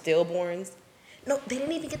 There were stillborns. No, they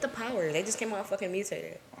didn't even get the power. They just came out fucking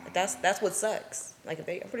mutated. Like, that's what sucks. Like I'm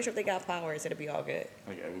pretty sure if they got powers, it'd be all good.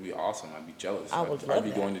 Like it would be awesome. I'd be jealous. I would I'd love be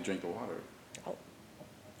that. going to drink the water. Oh,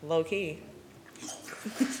 low key.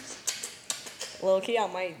 Low key, I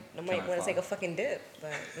might I want to follow? take a fucking dip,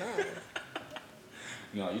 but no.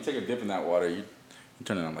 You know, you take a dip in that water, you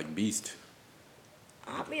turn it on like Beast.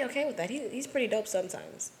 I'll be okay with that. He's pretty dope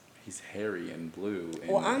sometimes. He's hairy and blue.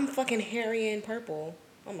 And Well, I'm fucking hairy and purple.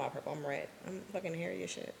 I'm not purple. I'm red. I'm fucking hairy as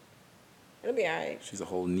shit. It'll be alright. She's a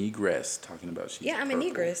whole negress talking about she's Yeah, I'm purple.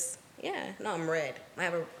 a negress. Yeah, no, I'm red. I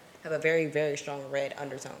have a very, very strong red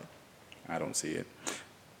undertone. I don't see it.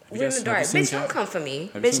 We're in the dark. Bitch, don't come for me.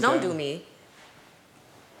 Have you Bitch, seen don't Cat? do me.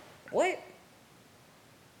 What?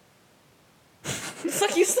 The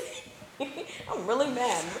fuck you say? I'm really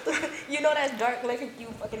mad. You know that's dark like you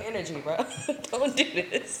fucking energy, bro. Don't do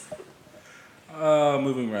this.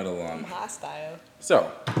 Moving right I'm along. hostile.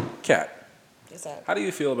 So, Kat, What's up? how do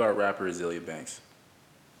you feel about rapper Azealia Banks?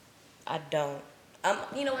 I don't.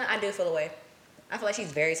 You know what? I do feel a way. I feel like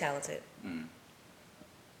she's very talented.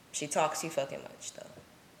 She talks too fucking much though.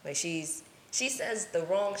 Like she says the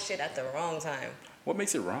wrong shit at the wrong time. What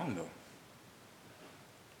makes it wrong though?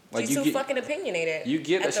 Like She's too fucking opinionated. You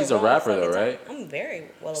get at that the she's a wrong rapper though, fucking time. right? I'm very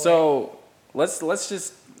well aware. So let's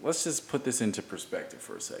just put this into perspective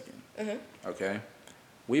for a second. Okay,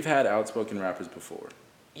 we've had outspoken rappers before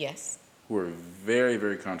Yes. who are very,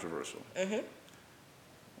 very controversial.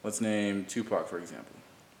 Let's name Tupac for example.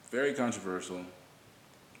 Very controversial.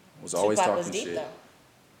 Was always Tupac talking was deep shit. though.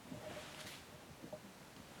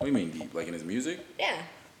 What do you mean deep? Like in his music? Yeah.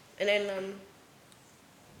 And then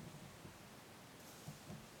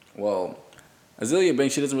Well, Azealia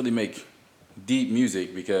Banks, she doesn't really make deep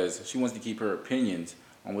music because she wants to keep her opinions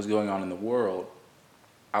on what's going on in the world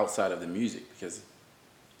outside of the music. Because,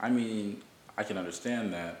 I mean, I can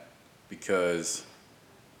understand that because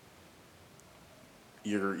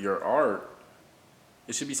your art,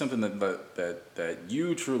 it should be something that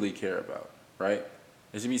you truly care about, right?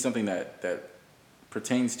 It should be something that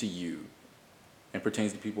pertains to you and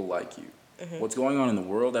pertains to people like you. What's going on in the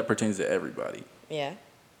world, that pertains to everybody. yeah.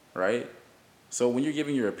 Right? So when you're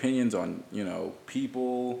giving your opinions on,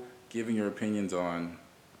 people, giving your opinions on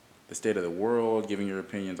the state of the world, giving your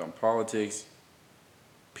opinions on politics,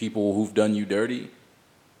 people who've done you dirty,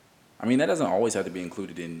 I mean, that doesn't always have to be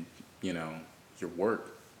included in, your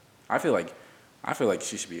work. I feel like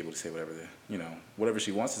she should be able to say whatever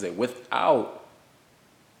she wants to say without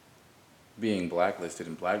being blacklisted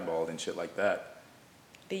and blackballed and shit like that.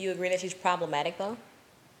 Do you agree that she's problematic though?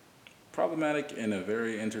 Problematic in a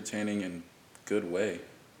very entertaining and good way.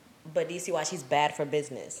 But do you see why she's bad for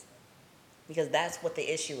business? Because that's what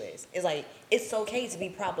the issue is. It's like, it's okay to be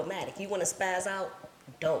problematic. You want to spaz out?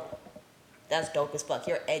 Dope. That's dope as fuck.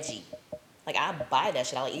 You're edgy. Like, I buy that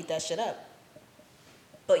shit. I'll eat that shit up.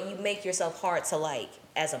 But you make yourself hard to like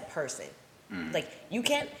as a person. Like, you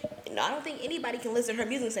can't, I don't think anybody can listen to her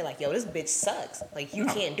music and say like, yo, this bitch sucks. Like, you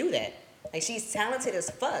can't do that. Like, she's talented as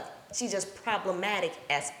fuck. She's just problematic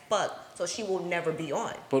as fuck. So she will never be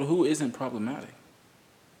on. But who isn't problematic?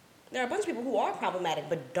 There are a bunch of people who are problematic,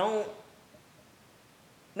 but don't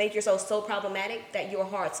make yourself so problematic that you're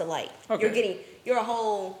hard to like. Okay. You're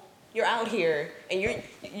out here and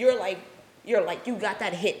you're like you got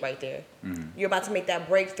that hit right there. You're about to make that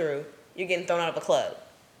breakthrough. You're getting thrown out of a club.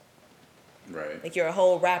 Right. Like you're a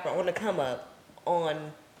whole rapper on the come up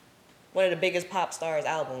on one of the biggest pop stars'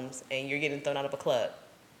 albums and you're getting thrown out of a club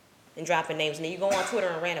and dropping names, and then you go on Twitter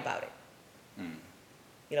and rant about it.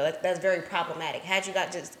 You know, that's very problematic. Had you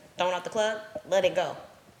got just thrown out the club, let it go.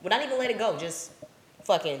 Well, not even let it go, just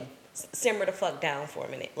fucking simmer the fuck down for a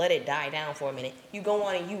minute. Let it die down for a minute. You go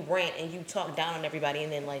on and you rant and you talk down on everybody,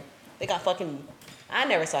 and then, like, they got fucking... I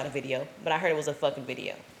never saw the video, but I heard it was a fucking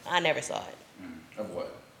video. I never saw it. Of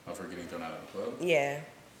what? Of her getting thrown out of the club? Yeah.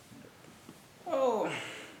 Well,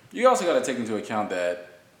 you also got to take into account that...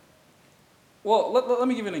 Well, let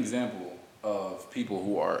me give you an example of people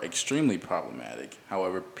who are extremely problematic.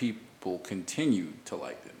 However, people continue to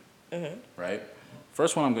like them. Right?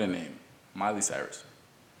 First one I'm going to name, Miley Cyrus.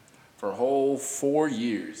 For a whole 4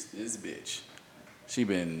 years, this bitch, she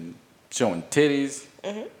been showing titties.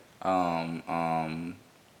 I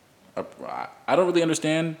don't really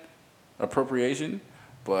understand appropriation,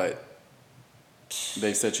 but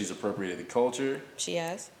they said she's appropriated the culture. She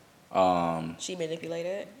has. She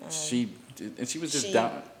manipulated. She was just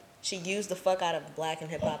down. She used the fuck out of black and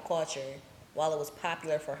hip hop culture while it was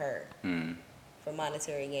popular for her for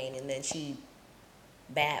monetary gain, and then she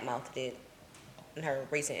badmouthed it in her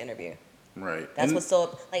recent interview. Right. That's what's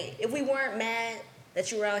so, like, if we weren't mad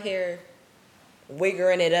that you were out here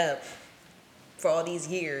wiggering it up for all these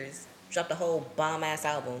years, dropped a whole bomb ass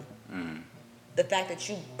album. The fact that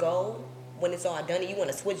you go when it's all done and you want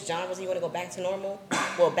to switch genres and you want to go back to normal,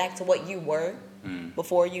 well, back to what you were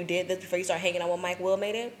before you did this, before you start hanging out with Mike Will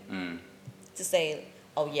made it, to say,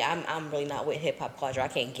 oh yeah, I'm really not with hip hop culture. I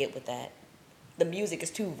can't get with that. The music is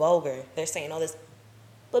too vulgar. They're saying all this.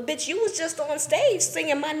 But bitch, you was just on stage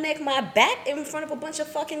singing My Neck, My Back in front of a bunch of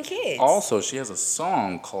fucking kids. Also, she has a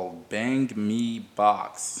song called Bang Me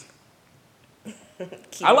Box.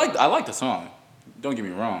 I like the song. Don't get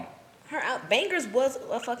me wrong. Her Bangers was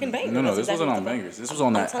a fucking banger. No, this wasn't on Bangers. This was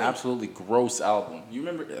on that absolutely gross album. You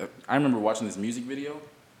remember? I remember watching this music video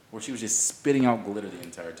where she was just spitting out glitter the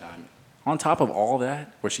entire time. On top of all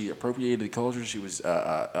that, where she appropriated the culture, she was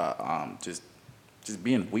just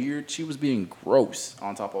being weird. She was being gross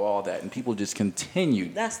on top of all that, and people just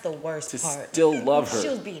continued. That's the worst to part. Still love her. She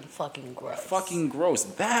was being fucking gross. Fucking gross.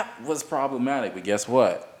 That was problematic. But guess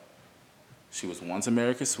what? She was once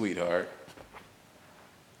America's sweetheart.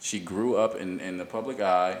 She grew up in the public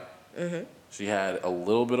eye. She had a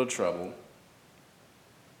little bit of trouble.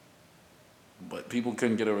 But people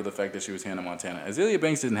couldn't get over the fact that she was Hannah Montana. Azealia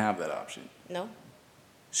Banks didn't have that option. No.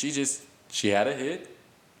 She had a hit.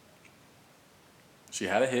 She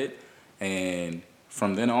had a hit. And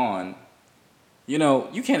from then on, you know,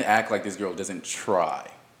 you can't act like this girl doesn't try.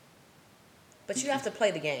 But you have to play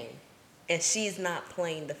the game. And she's not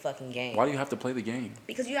playing the fucking game. Why do you have to play the game?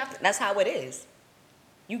 Because you have to. That's how it is.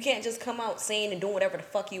 You can't just come out saying and doing whatever the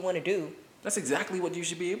fuck you want to do. That's exactly what you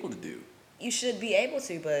should be able to do. You should be able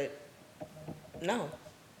to, but no.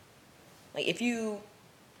 Like, if you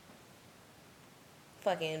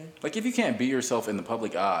fucking... Like, if you can't be yourself in the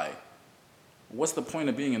public eye, what's the point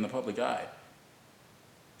of being in the public eye?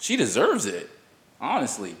 She deserves it,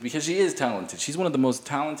 honestly, because she is talented. She's one of the most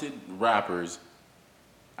talented rappers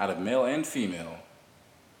out of male and female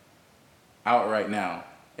out right now.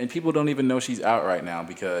 And people don't even know she's out right now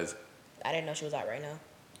because... I didn't know she was out right now.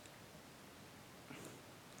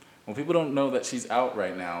 Well, people don't know that she's out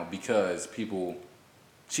right now because people...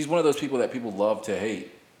 She's one of those people that people love to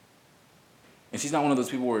hate. And she's not one of those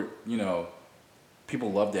people where, you know,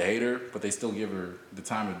 people love to hate her, but they still give her the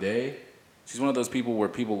time of day. She's one of those people where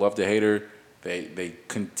people love to hate her. They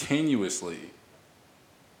continuously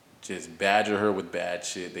just badger her with bad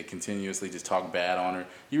shit. They continuously just talk bad on her.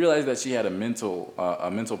 You realize that she had a mental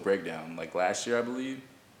breakdown, like last year, I believe?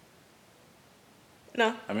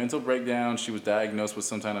 No. A mental breakdown. She was diagnosed with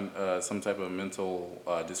some type of mental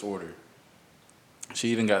disorder. She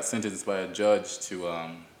even got sentenced by a judge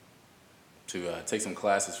to take some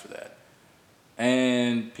classes for that.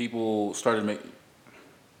 And people started making...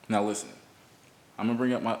 Now listen, I'm going to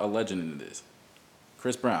bring up a legend into this.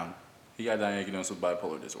 Chris Brown, he got diagnosed with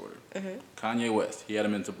bipolar disorder. Kanye West, he had a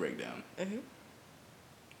mental breakdown.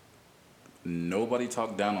 Nobody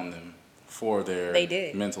talked down on them for their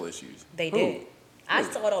mental issues. They did. I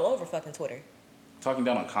saw it all over fucking Twitter. Talking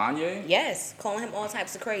down on Kanye? Yes, calling him all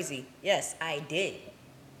types of crazy. Yes, I did.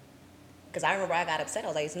 Because I remember I got upset. I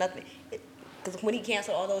was like, it's nothing. Because when he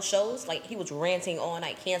canceled all those shows, like, he was ranting all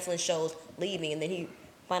night, canceling shows, leaving, and then he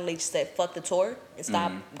finally just said, fuck the tour, and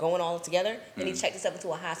stopped going all together. Then he checked himself into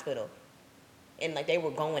a hospital. And, like, they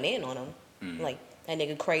were going in on him. Like, that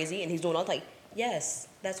nigga crazy, and he's doing all, like, yes,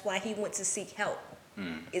 that's why he went to seek help.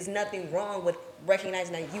 There's nothing wrong with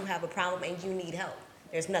recognizing that you have a problem and you need help.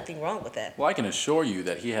 There's nothing wrong with that. Well, I can assure you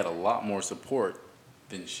that he had a lot more support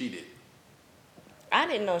than she did. I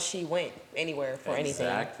didn't know she went anywhere for anything.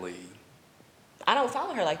 Exactly. I don't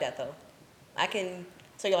follow her like that though. I can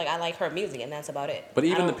tell you like I like her music and that's about it. But I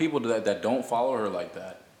even the don't- people that don't follow her like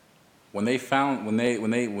that, when they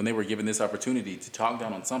were given this opportunity to talk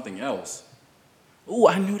down on something else, ooh,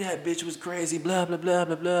 I knew that bitch was crazy, blah blah blah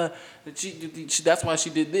blah blah. That's why she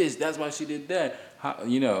did this. That's why she did that. How,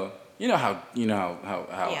 Yeah, how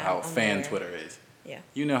I'm fan aware. Twitter is. Yeah.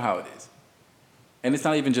 You know how it is. And it's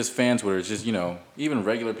not even just fan Twitter. It's just even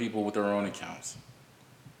regular people with their own accounts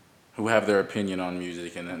who have their opinion on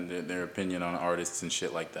music and then their opinion on artists and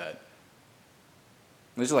shit like that.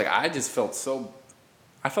 It's just like I felt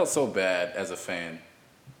so bad as a fan,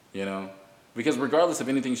 because regardless of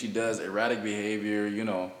anything she does, erratic behavior,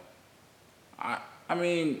 I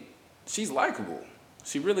mean, she's likable.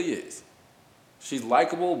 She really is. She's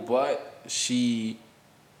likable, but she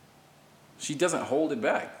doesn't hold it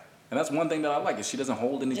back. And that's one thing that I like is she doesn't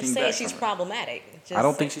hold anything Just back. saying she's from her. problematic. I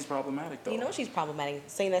don't think she's problematic though. You know she's problematic.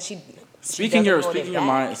 Saying that she Speaking doesn't your hold it speaking your back.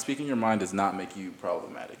 mind speaking your mind does not make you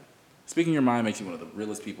problematic. Speaking your mind makes you one of the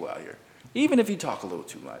realest people out here, even if you talk a little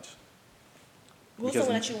too much. Who's Because-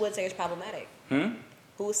 someone that you would say is problematic? Hmm?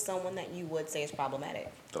 Who is someone that you would say is problematic?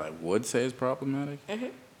 That I would say is problematic. Mm-hmm.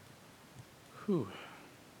 Whew.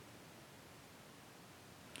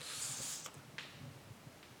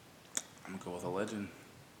 I'm gonna go with a legend.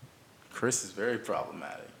 Chris is very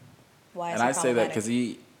problematic. Why is And he I say that problematic?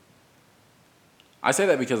 because I say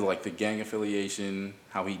that because of like the gang affiliation,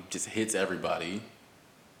 how he just hits everybody.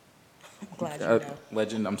 I'm glad you know.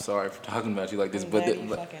 Legend, I'm sorry for talking about you like this, I'm but glad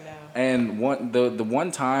you fucking know. and the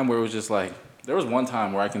one time where it was just like there was one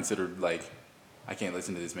time where I considered like I can't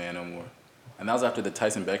listen to this man no more, and that was after the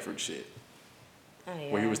Tyson Beckford shit, Oh,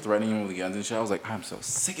 yeah. where he was threatening him with guns and shit. I was like, I'm so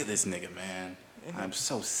sick of this nigga, man. Mm-hmm. I'm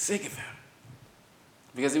so sick of him.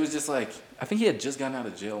 Because he was just like, I think he had just gotten out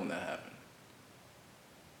of jail when that happened.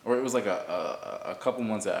 Or it was like a couple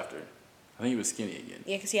months after. I think he was skinny again.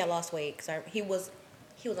 Yeah, because he had lost weight. Cause he was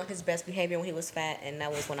on his best behavior when he was fat, and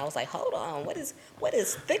that was when I was like, hold on, what is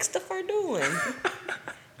Thickstaffer doing?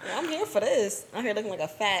 Yeah, I'm here for this. I'm here looking like a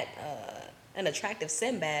fat, an attractive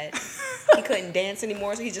Sinbad. He couldn't dance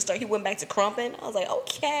anymore, so he went back to crumping. I was like,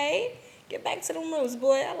 okay, get back to the roots,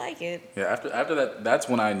 boy. I like it. Yeah, after that, that's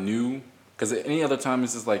when I knew. Because any other time,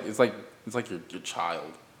 it's just like it's like your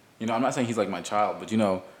child. I'm not saying he's like my child, but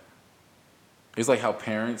it's like how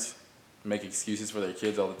parents make excuses for their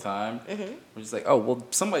kids all the time. Mm-hmm. We're just like, oh well,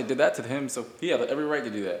 somebody did that to him, so he had every right to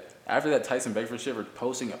do that. After that Tyson Beckford shit, for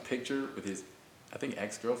posting a picture with his, I think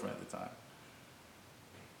ex-girlfriend at the time.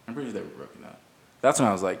 I'm pretty sure they were broken up. That's when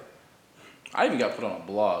I was like, I even got put on a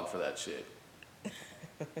blog for that shit.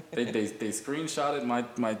 they screenshotted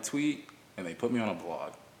my tweet and they put me on a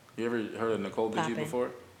blog. You ever heard of Nicole Bridget Poppin'.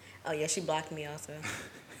 before? Oh yeah, she blocked me also.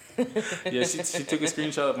 Yeah, she took a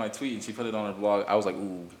screenshot of my tweet and she put it on her blog. I was like,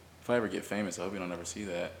 ooh, if I ever get famous, I hope you don't ever see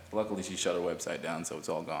that. Luckily, she shut her website down, so it's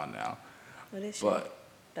all gone now. What is she? But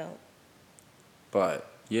Dope.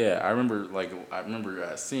 yeah, I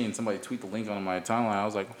remember seeing somebody tweet the link on my timeline. I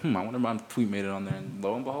was like, I wonder if my tweet made it on there. And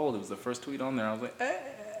lo and behold, it was the first tweet on there. I was like,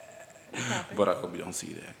 But I hope you don't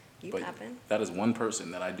see that. You but poppin'. that is one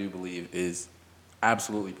person that I do believe is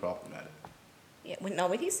absolutely problematic. Yeah,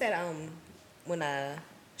 when he said when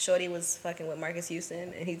Shorty was fucking with Marcus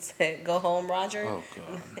Houston and he said go home Roger. Oh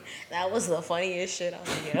god. That was the funniest shit. I was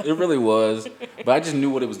like, yeah. It really was, but I just knew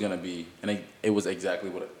what it was gonna be, and it was exactly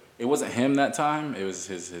what it wasn't him that time. It was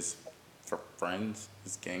his friends,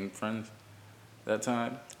 his gang friends, that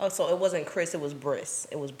time. Oh, so it wasn't Chris. It was Briss.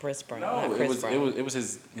 It was Briss Brown. No, not it Chris was Brown. it was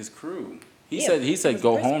his crew. He Yeah, said it was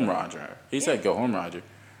go Briss home, Brown. Roger. He said go home, Roger,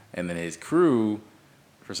 and then his crew,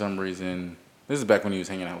 for some reason, this is back when he was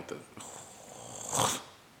hanging out with the.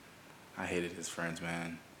 I hated his friends,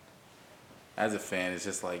 man. As a fan, it's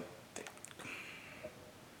just like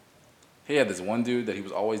he had this one dude that he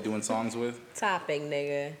was always doing songs with. Topic,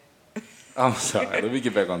 nigga. I'm sorry. Let me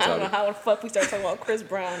get back on I don't know topic. how the fuck we start talking about Chris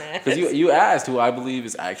Brown ass. Because you asked who I believe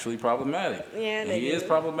is actually problematic. Yeah, and he nigga. is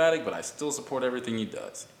problematic, but I still support everything he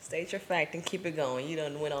does. State your fact and keep it going. You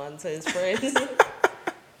done went on to his friends.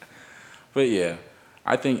 But yeah,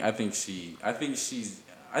 I think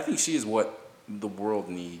she is what the world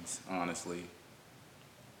needs, honestly.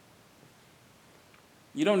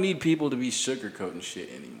 You don't need people to be sugarcoating shit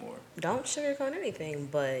anymore. Don't sugarcoat anything,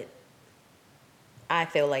 but I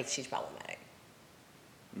feel like she's problematic.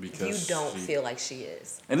 Because You don't feel like she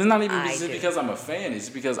is. And it's not even I just do. because I'm a fan. It's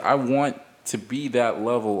because I want to be that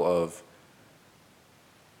level of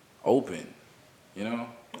open, you know?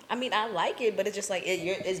 I mean, I like it, but it's just like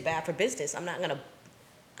it's bad for business. I'm not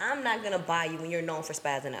gonna buy you when you're known for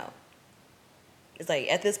spazzing out. It's like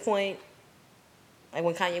at this point, Like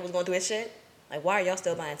when Kanye was going through his shit. Like, why are y'all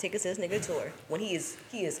still buying tickets to this nigga tour when he is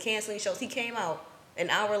canceling shows? He came out an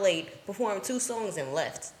hour late, performed 2 songs, and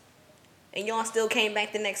left, and y'all still came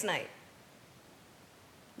back the next night.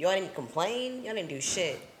 Y'all didn't complain. Y'all didn't do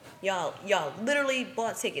shit. Y'all literally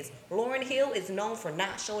bought tickets. Lauryn Hill is known for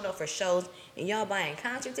not showing up for shows, and y'all buying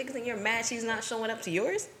concert tickets, and you're mad she's not showing up to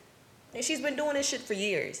yours? And she's been doing this shit for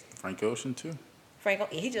years. Frank Ocean too.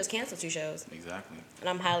 He just canceled 2 shows. Exactly. And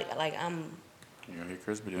I'm highly, like, You gonna hear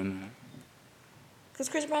Chris be doing that? because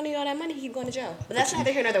Chris Brown need all that money, he going to jail. But that's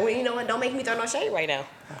neither here nor there. Well, you know what? Don't make me throw no shade right now.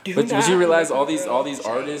 But you realize all these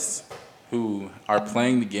artists who are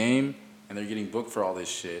playing the game and they're getting booked for all this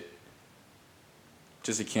shit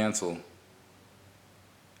just to cancel,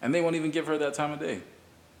 and they won't even give her that time of day.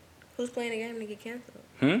 Who's playing the game to get canceled?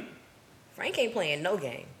 Frank ain't playing no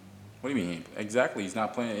game. What do you mean? Exactly. He's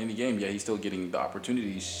not playing any game, yet he's still getting the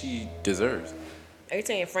opportunities she deserves. Are you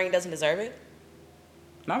saying Frank doesn't deserve it?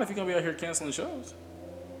 Not if you're going to be out here canceling shows.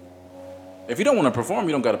 If you don't want to perform,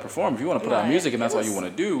 you don't got to perform. If you want to put out music and that's all you want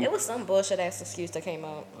to do. It was some bullshit ass excuse that came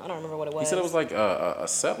out. I don't remember what it was. He said it was like a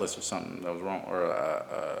set list or something that was wrong.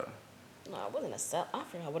 No, it wasn't a set. I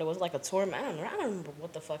forgot what it was. Like a tour. I don't remember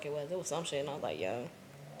what the fuck it was. It was some shit. And I was like, yo,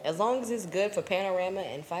 as long as it's good for Panorama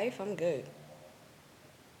and Fife, I'm good.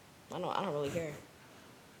 I don't really care.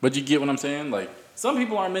 But you get what I'm saying? Like, some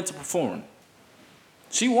people aren't meant to perform.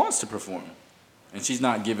 She wants to perform. And she's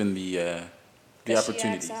not given the opportunities. She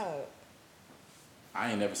acts out.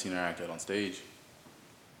 I ain't never seen her act out on stage.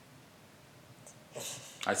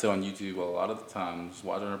 I sit on YouTube a lot of the time, just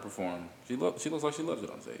watching her perform. She looks like she loves it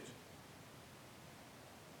on stage.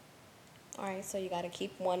 All right, so you got to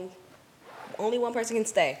keep one. Only one person can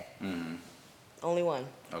stay. Mm-hmm. Only one.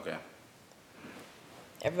 Okay.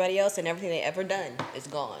 Everybody else and everything they ever done is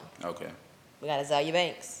gone. Okay. We got Azalea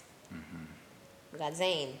Banks. Mm-hmm. We got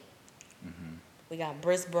Zayn. Mm-hmm. We got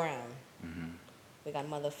Briss Brown. Mm-hmm. We got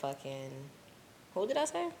motherfucking... Who did I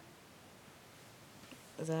say?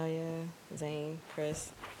 Azalea, Zayn,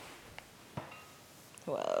 Chris.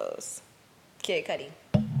 Who else? Kid Cudi.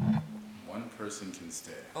 One person can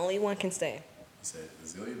stay. Only one can stay. He said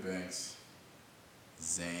Azalea Banks,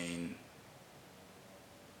 Zayn,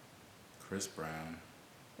 Chris Brown,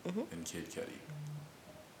 and Kid Cudi.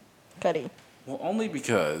 Cudi. Well, only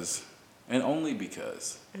because when I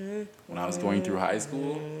was going through high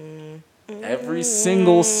school, every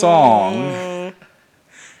single song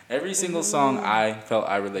I felt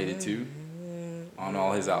I related to on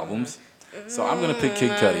all his albums. So I'm going to pick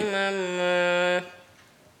Kid Cudi.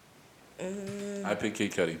 I pick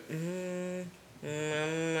Kid Cudi.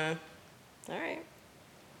 All right.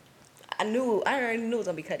 I already knew it was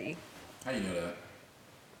going to be Cudi. How you know that?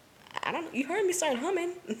 I don't know. You heard me start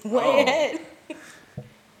humming. Way ahead.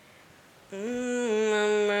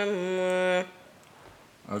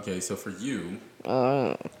 Okay, so for you,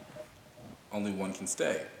 only one can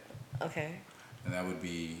stay. Okay. And that would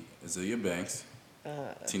be Azalea Banks,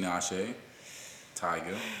 Tinashe,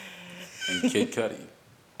 Tyga, and Kid Cudi.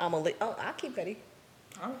 I'll keep Cudi.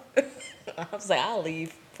 Oh. I was like, I'll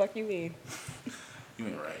leave. Fuck you mean. You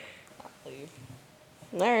ain't right. I'll leave.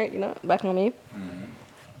 All right, back on me.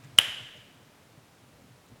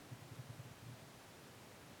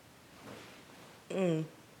 Mm-hmm.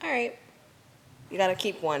 All right. You gotta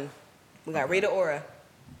keep one. We got Rita Ora.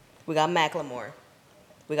 We got Macklemore.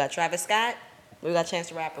 We got Travis Scott. We got Chance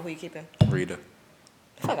the Rapper. Who you keeping? Rita.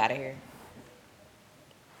 Fuck out of here.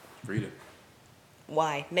 Rita.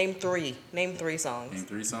 Why? Name 3. Name 3 songs. Name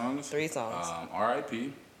 3 songs? 3 songs.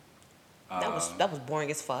 R.I.P. That was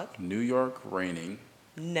boring as fuck. New York Raining.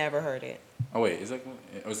 Never heard it. Oh wait, it's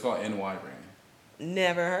called NY Raining.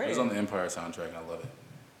 Never heard it. It was on the Empire soundtrack and I love it.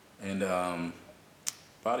 And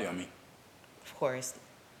Body on Me. Of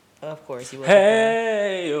course you would.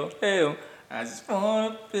 Hey, oh, hey, oh, I just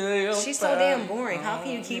wanna feel your She's so damn boring. How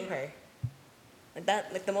can you keep her? Like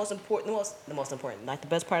that, like the most important, like the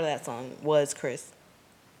best part of that song was Chris.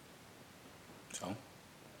 So?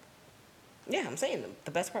 Yeah, I'm saying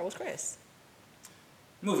the best part was Chris.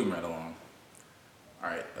 Moving right along. All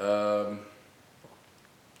right,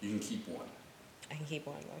 you can keep one. I can keep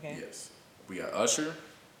one, okay? Yes. We got Usher.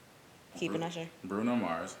 Keeping Usher. Bruno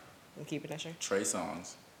Mars. I'm keeping Usher. Trey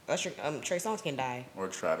Songz. Usher, Trey Songz can die. Or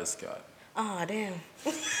Travis Scott. Oh, damn.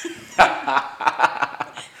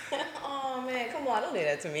 Oh, man, come on, don't do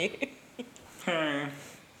that to me. Come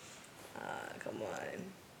on.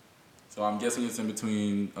 So I'm guessing it's in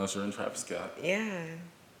between Usher and Travis Scott. Yeah.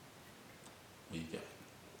 What you got?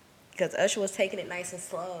 Because Usher was taking it nice and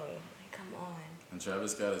slow. Like, come on. And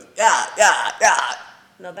Travis Scott is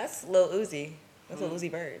No, that's Lil Uzi. That's Lil Uzi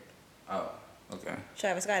Bird. Oh, okay.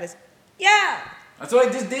 Travis Scott is, yeah. That's what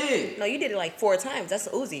I just did. No, you did it like 4 times. That's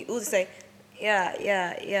Uzi. Uzi say, yeah,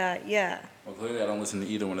 yeah, yeah, yeah. Well, clearly I don't listen to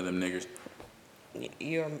either one of them niggers.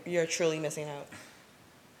 You're truly missing out.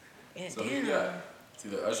 Yeah, So damn. who you got? It's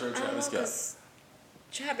either Usher or Travis Scott.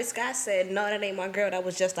 Travis Scott said, "No, that ain't my girl. That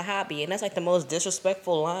was just a hobby," and that's like the most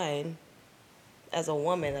disrespectful line as a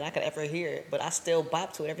woman that I could ever hear. But I still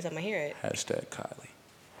bop to it every time I hear it. Hashtag Kylie.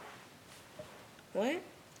 What?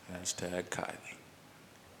 Hashtag Kylie.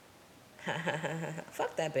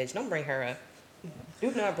 Fuck that bitch. Don't bring her up.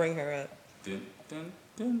 Do not bring her up. Dun, dun,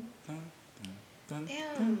 dun, dun, dun,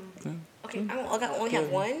 Damn. dun, Okay, I only have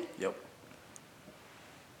one. Yep.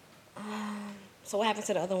 So what happened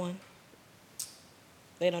to the other one?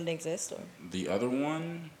 They don't exist, or? The other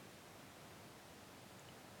one.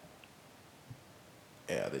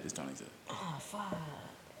 Yeah, they just don't exist. Oh fuck.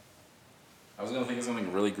 I was gonna think of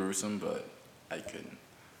something really gruesome, but I couldn't.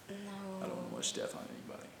 No. I don't want to wish death on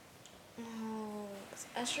anybody. No.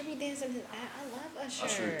 Usher be dancing. I love Usher.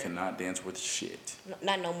 Usher cannot dance with shit.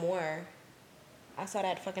 Not no more. I saw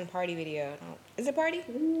that fucking party video. No. Is it party?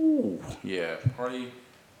 Ooh. Yeah, party.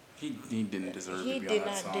 He didn't deserve He to be did on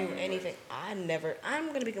that not song. do anyway. anything. I'm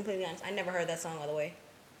going to be completely honest. I never heard that song all the way.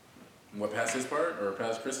 What, past his part or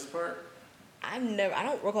past Chris's part? I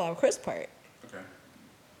don't recall Chris' part.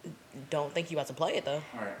 Okay. Don't think you about to play it though.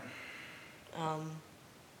 All right.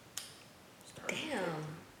 Damn.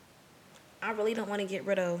 I really don't want to get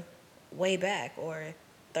rid of Way Back or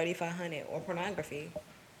 3500 or Pornography.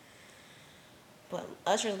 But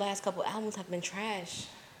Usher's last couple albums have been trash.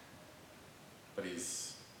 But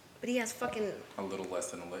he's But he has fucking... a little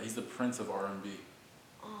less than a He's the prince of R&B.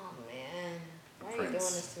 Oh, man. Why are you Prince.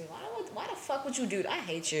 doing this to me? Why the fuck would you do that? I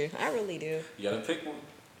hate you. I really do. You gotta pick one.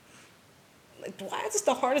 Like, why is this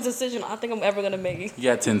the hardest decision I think I'm ever going to make? You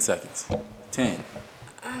got 10 seconds. 10,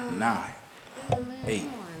 9, Oh, man. 8, Come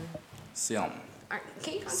on. 7, All right,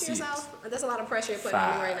 can you come to 6, yourself? That's a lot of pressure you're putting on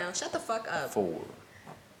me 5, right now. Shut the fuck up. 4,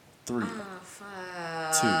 3, Oh,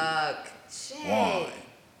 fuck. Shit. 1.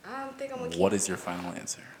 I don't think I'm gonna keep... What is your final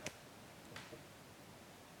answer?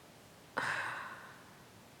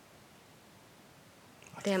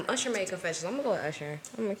 Damn, Usher made confessions. I'm gonna go with Usher.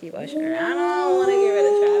 I'm gonna keep Usher. I don't wanna get rid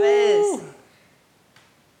of Travis.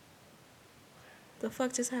 The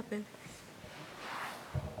fuck just happened?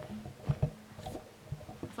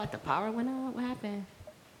 I feel like the power went out. What happened?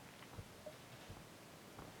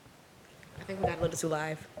 I think we got a little too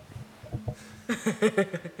live.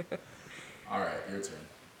 All right, your turn.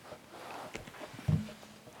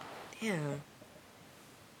 Damn.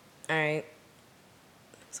 All right.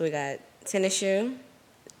 So we got Tennis Shoe,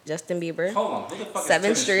 Justin Bieber, Hold on. Who the fuck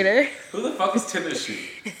Seven is Streeter. Who the fuck is Tennis Shoe?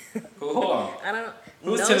 Hold on. I don't know.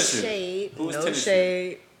 Who's no Tennis Shoe? shade. Who's no Tennis Shoe?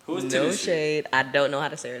 shade. Who is no Tennis Shoe? shade. I don't know how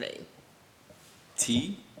to say her name.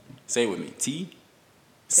 T? Say it with me. T?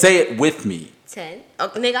 Say it with me. 10. Oh,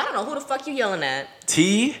 nigga, I don't know who the fuck you yelling at.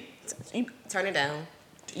 T? You turn it down.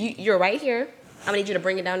 You're right here. I'm gonna need you to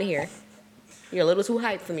bring it down to here. You're a little too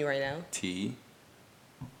hyped for me right now. T?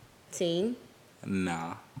 Teen.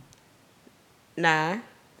 Nah. Nah.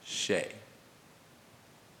 Shay.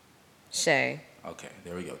 Shay. Okay,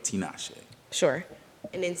 there we go. Tina Shay. Sure.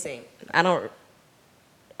 And then sing. I don't.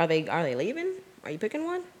 Are they leaving? Are you picking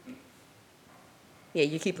one? Yeah,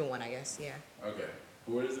 you're keeping one, I guess. Yeah. Okay.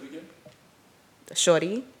 Who is it again?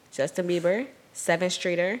 Shorty, Justin Bieber, Seven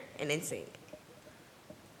Streeter, and NSYNC.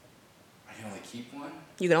 I can only keep one?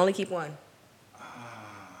 You can only keep one.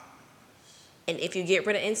 And if you get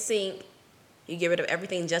rid of NSYNC, you get rid of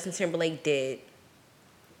everything Justin Timberlake did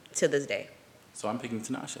to this day. So I'm picking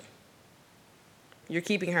Tinashe. You're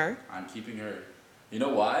keeping her. I'm keeping her. You know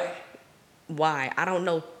why? Why? I don't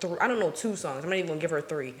know. I don't know 2 songs. I'm not even gonna give her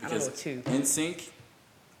 3. I don't know Because 2. NSYNC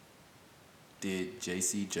did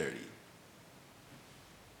JC dirty.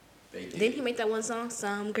 They did. Didn't he make that one song?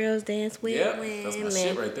 Some girls dance with women. That's my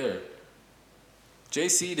shit right there.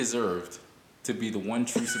 JC deserved to be the one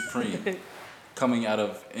true supreme coming out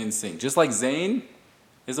of NSYNC. Just like Zayn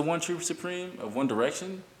is the one true supreme of One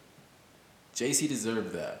Direction, JC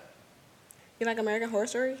deserved that. You like American Horror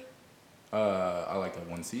Story? I like that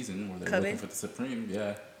one season where they're Coven? looking for the supreme.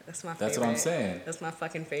 Yeah, That's my favorite. that's what I'm saying. That's my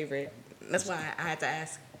fucking favorite. That's why I had to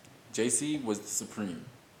ask. JC was the supreme,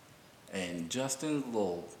 and Justin's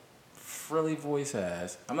little frilly voice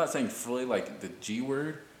has. I'm not saying frilly like the G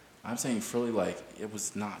word. I'm saying frilly like it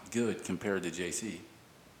was not good compared to JC.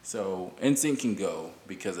 So NSYNC can go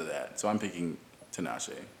because of that. So I'm picking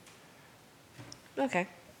Tinashe. Okay.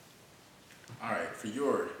 All right, for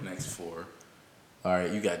your next 4. All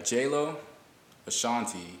right, you got J-Lo,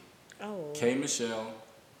 Ashanti, Oh. K. Michelle,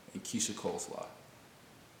 and Keisha Coleslaw.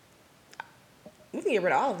 We can get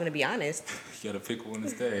rid of all of them, to be honest. You gotta pick one to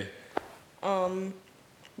stay.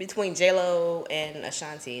 Between J-Lo and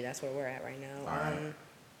Ashanti, that's where we're at right now. All right.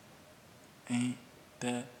 Ain't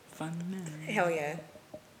that funny? Hell yeah.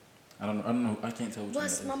 I don't know. I can't tell which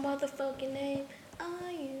What's my one motherfucking name?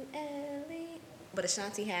 Are you Ellie? But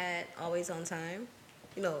Ashanti had Always on Time.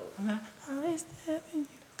 You know. Always having you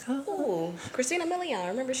come. Ooh, Christina Milian.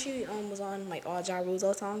 Remember she was on like all Ja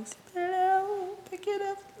Rule's songs. Hello, pick it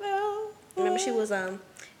up slow. Remember she was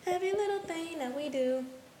every little thing that we do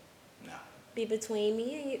No. be between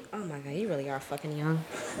me and you. Oh my god, you really are fucking young.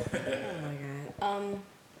 Oh my god.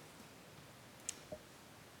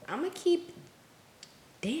 I'm gonna keep.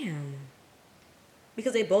 Damn.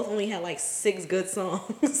 Because they both only had like 6 good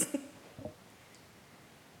songs.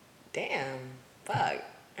 Damn. Fuck.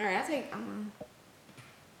 All right, I'm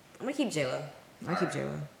gonna keep J-Lo. I'll keep J-Lo.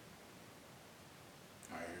 All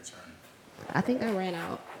right, your turn. I think I ran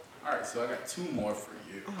out. All right, so I got 2 more for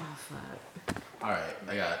you. Oh fuck. All right,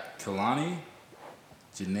 I got Kalani,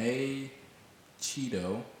 Janae,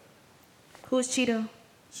 Cheeto. Who's Cheeto?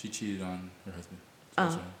 She cheated on her husband.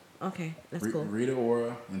 Oh, okay, that's cool. Rita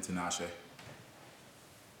Ora and Tinashe.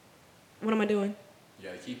 What am I doing? You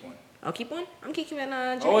gotta keep one. I'll keep one. I'm keeping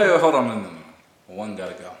Oh wait, hold on, no. One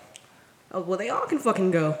gotta go. Oh well, they all can fucking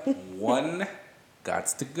go. One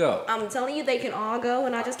gots to go. I'm telling you, they can all go,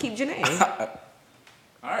 and I just keep Janae.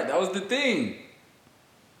 All right, that was the thing.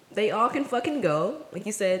 They all can fucking go. Like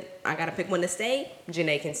you said, I gotta pick one to stay.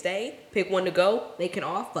 Janae can stay. Pick one to go. They can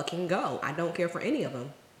all fucking go. I don't care for any of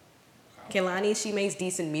them. Kehlani, she makes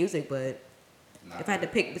decent music, but if I had to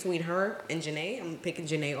pick between her and Janae, I'm picking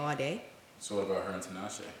Janae all day. So what about her and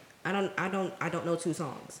Tinashe? I don't know 2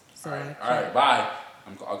 songs. So All right, bye.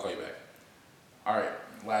 I'll call you back. All right,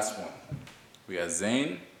 last one. We got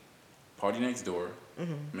Zayn, Party Next Door,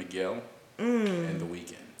 Miguel, and The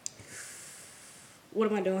Weeknd. What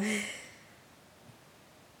am I doing?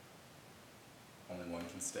 Only one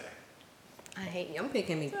can stay. I hate you. I'm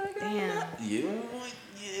picking me. Damn. You know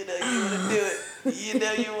you want to do it. You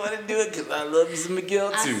know you want to do it because I love you some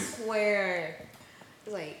Miguel too. I swear.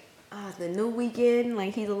 It's like, the new Weekend,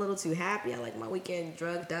 like he's a little too happy. I like my Weekend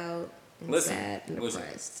drugged out and sad and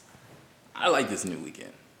depressed. I like this new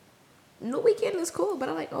Weekend. New Weekend is cool, but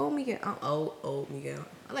I like old Miguel. Old Miguel.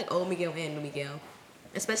 I like old Miguel and new Miguel.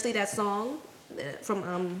 Especially that song from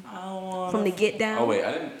the Get Down. Oh wait,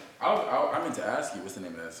 I meant to ask you what's the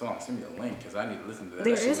name of that song. Send me a link because I need to listen to that.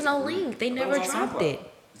 There is no link. They never dropped it.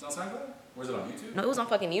 It's on SoundCloud? Where's it on YouTube? No, it was on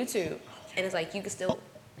fucking YouTube. And it's like you could still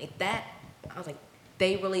like that. I was like,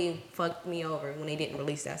 they really fucked me over when they didn't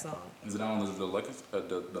release that song. Is it on the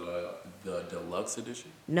deluxe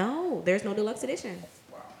edition? No, there's no deluxe edition.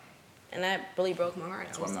 Wow. And that really broke my heart.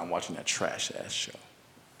 That's why I'm not watching that trash ass show.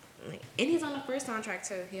 Like, and he's on the first soundtrack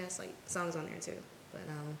too. He has like songs on there too. But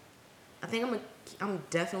I think I'm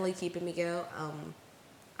definitely keeping Miguel.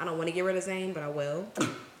 I don't want to get rid of Zayn, but I will.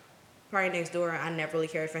 Party Next Door, I never really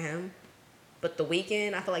cared for him. But The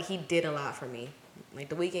Weeknd, I feel like he did a lot for me. Like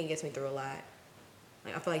The Weeknd gets me through a lot.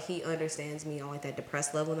 Like I feel like he understands me on like that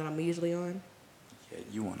depressed level that I'm usually on. Yeah,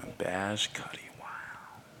 you want to bash Cuddy?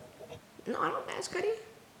 Wow. No, I don't bash Cuddy.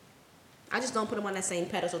 I just don't put him on that same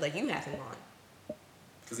pedestal that you have him on.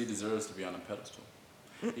 Because he deserves to be on a pedestal.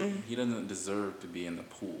 He doesn't deserve to be in the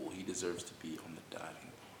pool. He deserves to be on the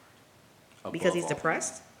diving board. Because he's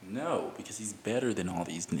depressed? No, because he's better than all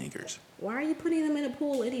these niggers. Why are you putting them in a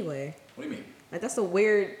pool anyway? What do you mean? Like that's a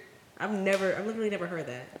weird. I've literally never heard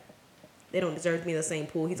that. They don't deserve to be in the same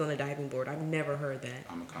pool. He's on a diving board. I've never heard that.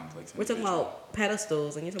 I'm a complex individual. We're talking about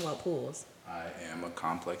pedestals and you're talking about pools. I am a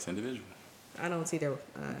complex individual. I don't see the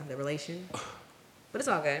relation. But it's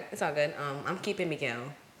all good. It's all good. I'm keeping Miguel.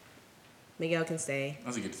 Miguel can stay.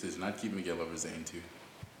 That's a good decision. I'd keep Miguel over Zayn too.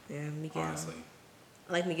 Yeah, Miguel. Honestly.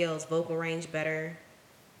 I like Miguel's vocal range better.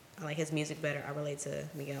 I like his music better. I relate to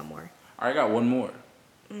Miguel more. All right, I got one more.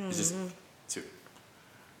 It's just 2.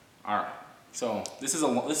 All right. So this is a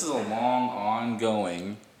long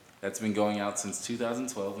ongoing that's been going out since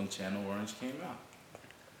 2012 when Channel Orange came out.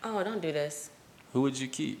 Oh, don't do this. Who would you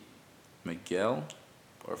keep, Miguel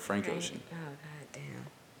or Frank Ocean? Oh god damn.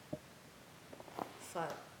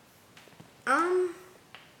 Fuck.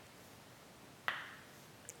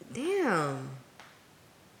 Damn.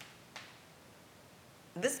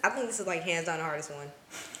 I think this is like hands down the hardest one.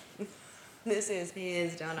 This is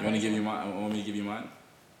hands down the hardest one. Want me to give you mine?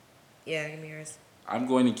 Yeah, give me yours. I'm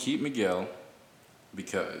going to keep Miguel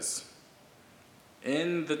because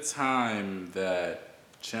in the time that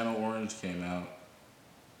Channel Orange came out,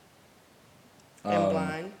 And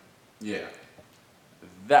Blind. yeah,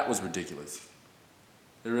 that was ridiculous.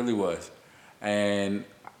 It really was. And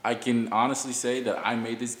I can honestly say that I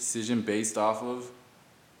made this decision based off of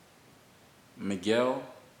Miguel,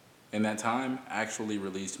 in that time, actually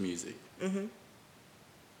released music. Mm-hmm.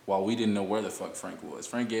 While we didn't know where the fuck Frank was.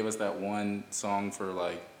 Frank gave us that one song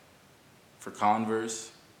for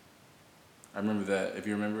Converse. I remember that. If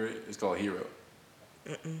you remember it, it's called Hero.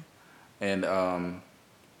 Mm-mm. And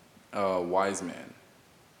Wise Man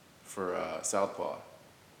for Southpaw.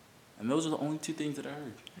 And those are the only two things that I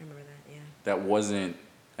heard. I remember that, yeah. That wasn't.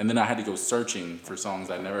 And then I had to go searching for songs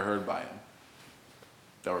I never heard by him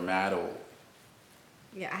that were mad old.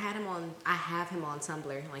 Yeah, I have him on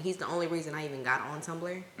Tumblr. Like, he's the only reason I even got on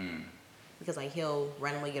Tumblr. Mm. Because, like, he'll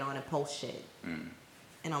randomly get on and post shit. Mm.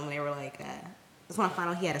 And they were like, that's when I found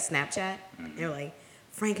out he had a Snapchat. Mm. They were like,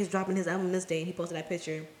 Frank is dropping his album this day. And he posted that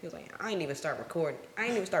picture. He was like, I ain't even start recording. I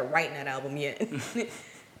ain't even start writing that album yet.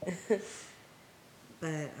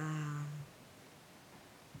 But,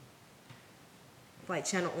 like,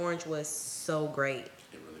 Channel Orange was so great.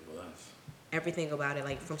 It really was. Everything about it,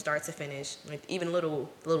 like, from start to finish. Like, even little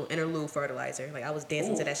interlude fertilizer. Like, I was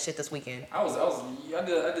dancing to that shit this weekend. I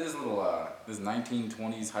did this little this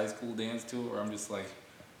 1920s high school dance to it where I'm just like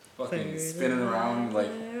fucking spinning around, like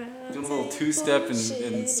doing a little two-step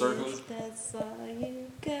in circles. That's all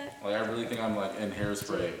you got. Like, I really think I'm like in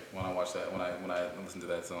Hairspray when I watch that, when I listen to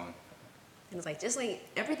that song. It was like, just like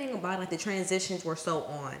everything about it, like the transitions were so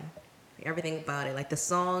on. Like, everything about it, like the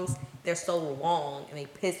songs, they're so long and they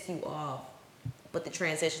piss you off, but the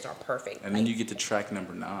transitions are perfect. And then you get to track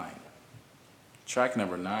number 9. Track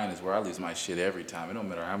number 9 is where I lose my shit every time. It don't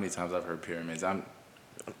matter how many times I've heard Pyramids.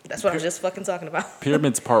 That's what I was just fucking talking about.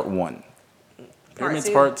 Pyramids Part 1. Pyramids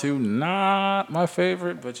Two. Part 2, not my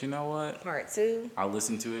favorite, but you know what? Part 2. I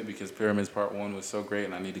listened to it because Pyramids Part 1 was so great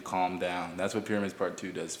and I need to calm down. That's what Pyramids Part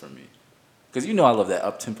 2 does for me. Because you know I love that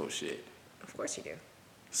up-tempo shit. Of course you do.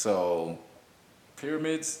 So,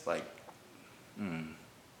 Pyramids, like, And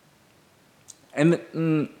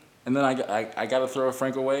then I got to throw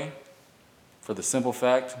Frank away for the simple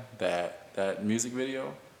fact that that music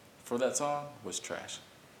video for that song was trash.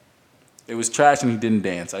 It was trash and he didn't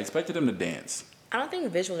dance. I expected him to dance. I don't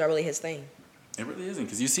think visuals are really his thing. It really isn't,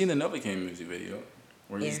 because you seen the Novocaine music video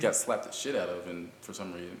where he just got slapped the shit out of, and for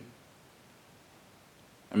some reason.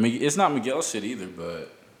 I mean, it's not Miguel's shit either,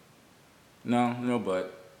 but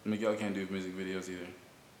but Miguel can't do music videos either.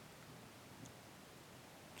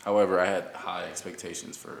 However, I had high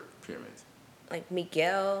expectations for Pyramids. Like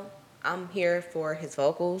Miguel, I'm here for his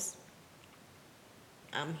vocals.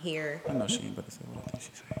 I'm here. I know she ain't about to say what I think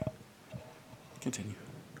she's saying. Continue.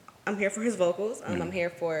 I'm here for his vocals. I'm here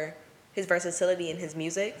for his versatility in his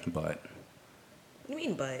music. But. What do you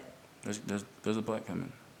mean, but? There's a butt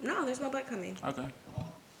coming. No, there's no but coming. Okay.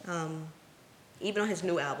 Even on his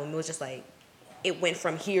new album, it was just like, it went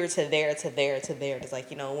from here to there to there to there. Just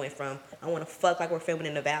like, it went from, I want to fuck like we're filming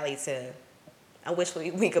in the valley to, I wish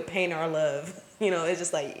we could paint our love. It's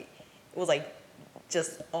just like, it was like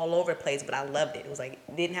just all over the place, but I loved it. It was like,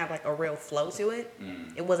 it didn't have like a real flow to it.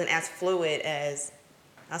 It wasn't as fluid as,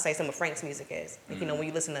 I'll say, some of Frank's music is. Like, when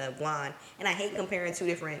you listen to Blonde, and I hate comparing two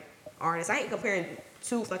different artists. I hate comparing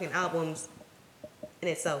two fucking albums in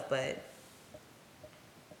itself, but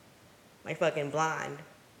like fucking Blonde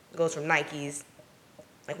goes from Nikes.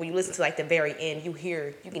 Like when you listen to like the very end, you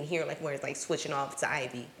can hear like where it's like switching off to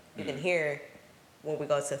Ivy. You can hear when we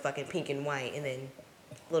go to fucking Pink and White, and then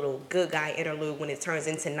little good guy interlude when it turns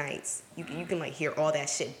into Nights. You can like hear all that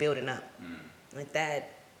shit building up. Like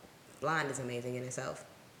that, Blonde is amazing in itself.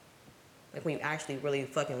 Like when you actually really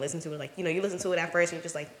fucking listen to it, like you listen to it at first, and you're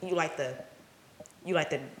just like you like the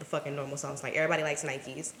fucking normal songs. Like everybody likes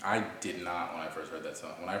Nikes. I did not when I first heard that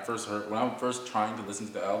song. When I was first trying to listen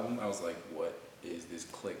to the album, I was like, "What is this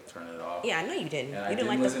click? Turn it off." Yeah, I know you didn't. And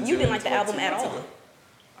you didn't like the album at all.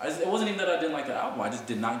 It wasn't even that I didn't like the album. I just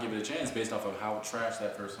did not give it a chance based off of how trash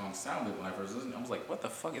that first song sounded when I first listened. I was like, "What the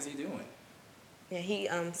fuck is he doing?" Yeah, he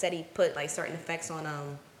said he put like certain effects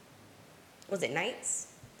on was it Nights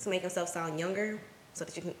to make himself sound younger, so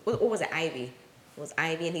that you can. Or was it Ivy? It was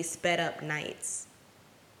Ivy, and he sped up Nights.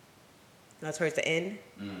 Now towards the end.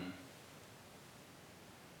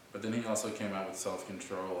 But then he also came out with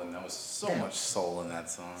Self-Control, and that was so much soul in that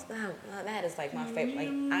song. That is like my favorite.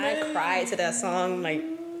 Like I cried to that song like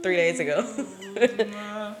 3 days ago.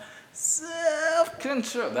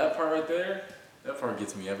 Self-Control. That part right there, that part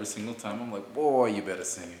gets me every single time. I'm like, boy, you better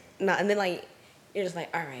sing it. No, and then like you're just like,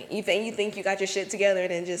 all right, you think you got your shit together,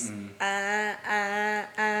 and then just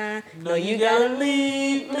No, you gotta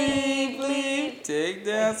leave. Take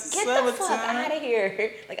down get the fuck out of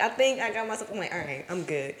here. Like I think I got myself. I'm like, all right, I'm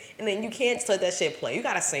good. And then you can't just let that shit play. You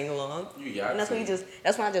gotta sing along. You got and that's to. when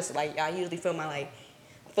that's why I just like I usually feel my like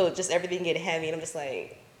feel just everything get heavy, and I'm just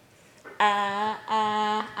like,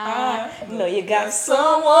 I know you got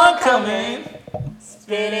someone coming,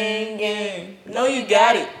 spitting game. Know you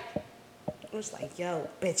got it. I'm just like, yo,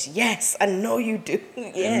 bitch, yes, I know you do.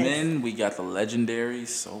 Yes. And then we got the legendary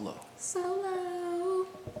Solo. Solo.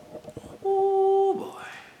 Oh boy.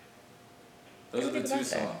 Those are the Think two about that.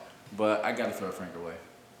 songs. But I gotta throw Frank away.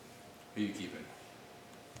 Who you keeping?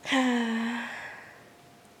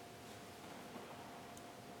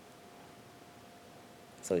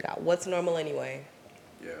 So we got What's Normal Anyway.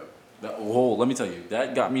 Yeah. Let me tell you,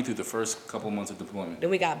 that got me through the first couple months of deployment. Then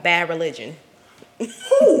we got Bad Religion.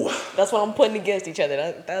 Ooh. That's what I'm putting against each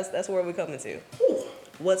other. That's where we're coming to. Ooh.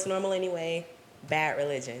 What's Normal Anyway? Bad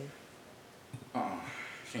Religion.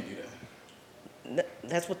 Can't do that.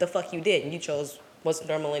 That's what the fuck you did. You chose What's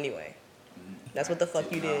Normal Anyway. That's what the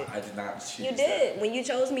fuck you did. I did not choose You that. did. When you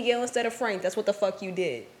chose Miguel instead of Frank, that's what the fuck you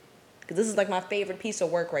did. Because this is like my favorite piece of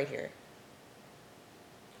work right here.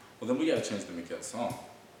 Well, then we gotta change the Miguel song.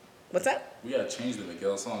 What's that? We gotta change the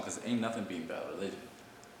Miguel song because ain't nothing being Bad Religion.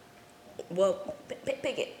 Well,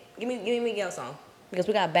 pick it. Give me Miguel's song. Because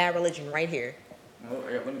we got Bad Religion right here. Well,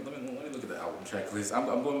 let me look at the album track list. I'm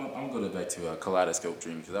going back to Kaleidoscope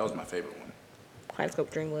Dream because that was my favorite one. Kaleidoscope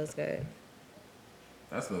Dream was good.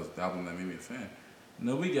 That's the album that made me a fan.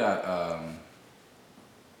 No, we got.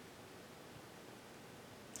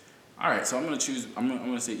 All right, so I'm gonna choose. I'm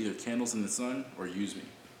gonna say either Candles in the Sun or Use Me.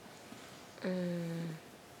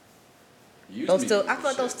 Use Those Me still, was I the feel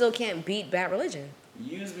like those shit. still can't beat Bad Religion.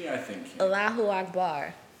 Use Me, I think. Can. Allahu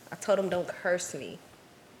Akbar. I told him don't curse me.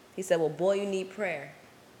 He said, well, boy, you need prayer.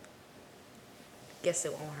 Guess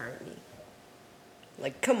it won't hurt me.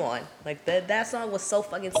 Like, come on. Like, that song was so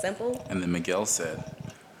fucking simple. And then Miguel said,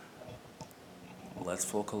 "Let's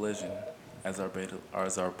full collision as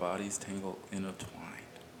our bodies tangle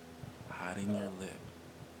intertwined, hiding your lip,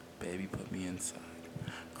 baby, put me inside.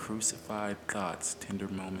 Crucified thoughts, tender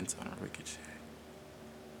moments on a ricochet."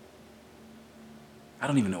 I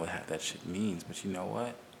don't even know what half that shit means, but you know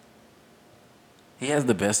what? He has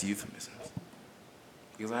the best euphemisms.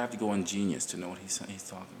 Because I have to go on Genius to know what he's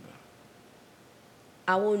talking about.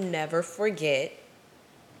 I will never forget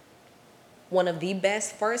one of the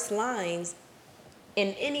best first lines in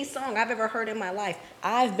any song I've ever heard in my life.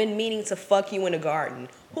 I've been meaning to fuck you in the garden.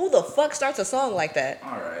 Who the fuck starts a song like that?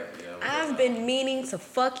 All right, yeah. I've been meaning to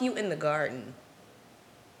fuck you in the garden.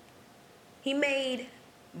 He made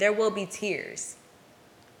There Will Be Tears.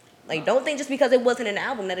 Like, don't think just because it wasn't an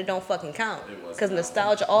album that it don't fucking count. It was Because an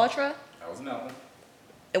Nostalgia Ultra, That was an album.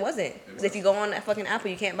 it wasn't. Because if was. you go on that fucking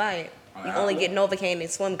Apple, you can't buy it. On You only Apple? get Novocaine and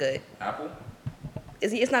Swim Good. Apple?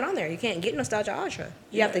 It's not on there. You can't get Nostalgia Ultra.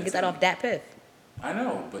 You Yeah, have to get it's that in- off Dat Piff. I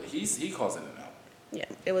know, but he calls it an album. Yeah,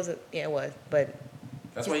 it was. Yeah, it was. But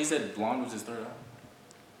That's why he said Blonde was his third album.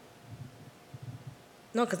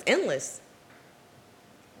 no, because Endless.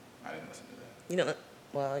 I didn't listen to that. You know,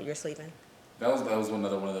 well, you're sleeping. That was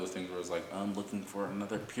another one of those things where it was like, I'm looking for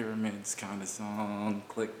another Pyramids kind of song.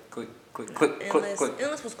 Click, click, click, click, click, Endless. click.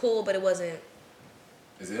 Endless was cool, but it wasn't.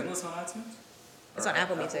 Is it Endless on iTunes? It's Or on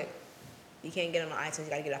Apple Music. You can't get it on iTunes. You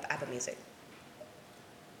gotta get it off Apple Music.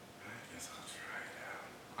 I guess I'll try it out.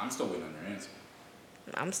 I'm still waiting on your answer.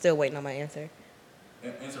 I'm still waiting on my answer.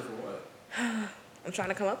 Answer for what? I'm trying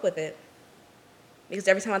to come up with it. Because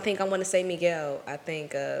every time I think I want to say Miguel, I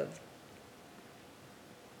think of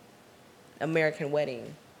American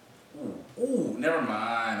Wedding. Ooh, never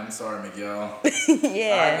mind. I'm sorry, Miguel.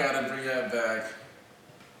 Yeah. I gotta bring that back.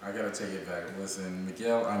 I gotta take it back. Listen,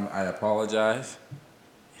 Miguel, I apologize.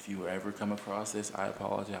 If you ever come across this, I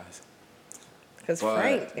apologize. Because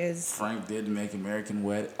But Frank did make American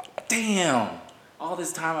Wedding. Damn! All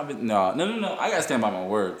this time I've been... No. I gotta stand by my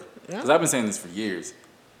word. Because I've been saying this for years.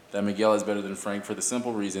 That Miguel is better than Frank for the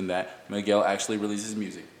simple reason that Miguel actually releases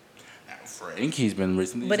music. Now, Frank, he's been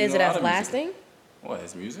recently... But is using it a lot as of music. lasting? What,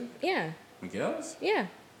 his music? Yeah. Miguel's? Yeah.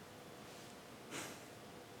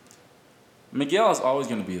 Miguel is always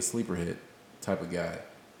going to be a sleeper hit type of guy.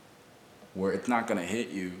 Where it's not going to hit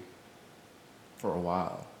you for a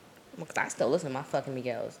while. Because I still listen to my fucking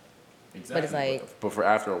Miguel's. Exactly. But it's like... But for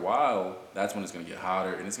after a while, that's when it's going to get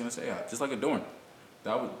hotter and it's going to stay hot. Just like Adorn.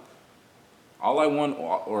 That would... All I Want,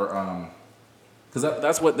 or because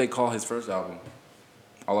that's what they call his first album.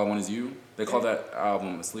 All I Want Is You. They call that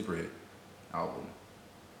album a sleeper hit album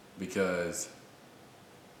because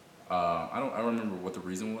I don't remember what the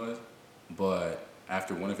reason was, but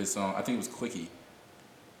after one of his songs, I think it was Quickie.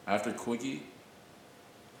 After Quickie,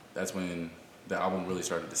 that's when the album really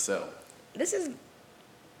started to sell. This is...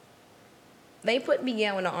 They put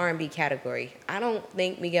Miguel in the R&B category. I don't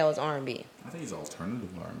think Miguel is R&B. I think he's alternative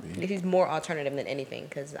R&B. He's more alternative than anything.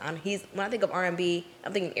 Because when I think of R&B,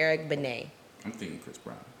 I'm thinking Eric Benet. I'm thinking Chris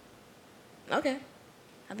Brown. Okay.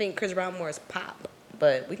 I think Chris Brown more is pop,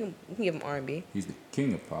 but we can give him R&B. He's the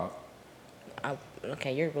king of pop.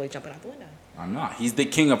 Okay, you're really jumping out the window. I'm not. He's the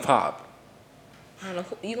king of pop. I don't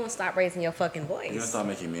know. You gonna stop raising your fucking voice? You're gonna stop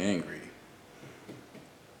making me angry.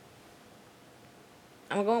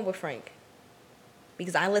 I'm going with Frank.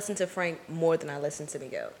 Because I listen to Frank more than I listen to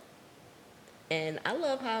Miguel. And I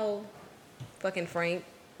love how fucking Frank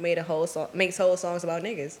makes whole songs about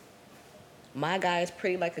niggas. My guy is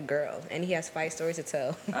pretty like a girl, and he has 5 stories to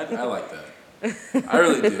tell. I like that. I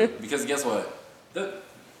really do. Because guess what?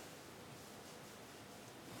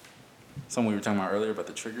 Something we were talking about earlier about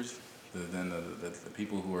the triggers. The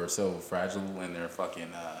people who are so fragile in their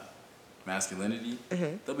fucking masculinity,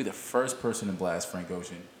 they'll be the first person to blast Frank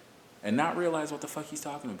Ocean and not realize what the fuck he's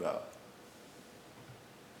talking about.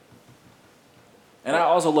 And I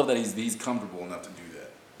also love that he's comfortable enough to do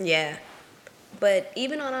that. Yeah. But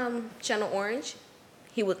even on Channel Orange,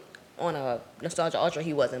 he was on a Nostalgia Ultra,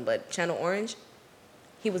 he wasn't, but Channel Orange,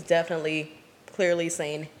 he was definitely clearly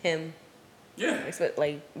saying him. Yeah.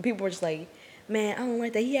 Like, people were just like, man, I don't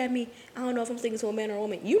like that. He had me, I don't know if I'm thinking to a man or a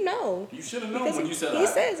woman. You know. You should have known when you said that. He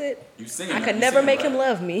says it. You singing I it. could You never singing make it, him right?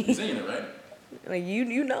 love me. You singing it, right? Like,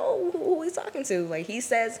 you know who he's talking to. Like, he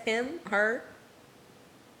says him, her.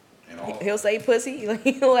 And all. He'll say pussy. Like,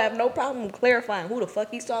 he'll have no problem clarifying who the fuck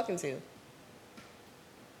he's talking to.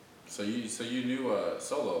 So you knew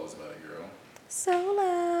Solo was about a girl.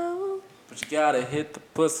 Solo. But you gotta hit the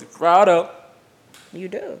pussy right up. You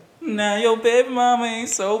do. Now your baby mama ain't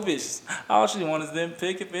so vicious. All she wants is them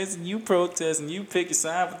picket fence and you protest and you pick your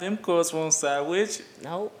side, but them courts won't side with you.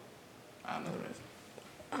 Nope. I know the rest.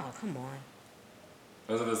 Oh, come on.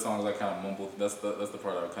 Those are the songs I kind of mumbled. That's the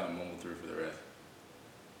part I kind of mumbled through for the rest.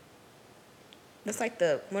 That's like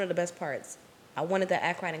one of the best parts. I wanted to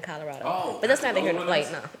act right in Colorado. Oh, but that's not here to play.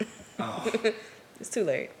 No. Oh. It's too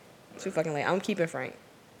late. Too fucking late. I'm keeping Frank.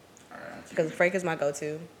 All right. Because Frank is my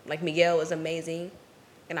go-to. Like, Miguel is amazing.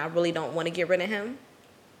 And I really don't want to get rid of him.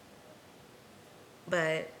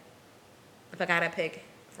 But if I gotta pick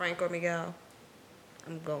Frank or Miguel,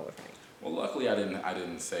 I'm going with Frank. Well, luckily I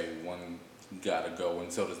didn't say one gotta go,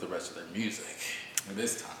 and so does the rest of their music.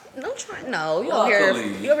 This time. No, you over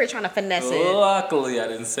here trying to finesse it. Luckily, I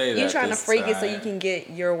didn't say that. You're trying to freak time. it so you can get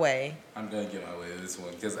your way. I'm gonna get my way to this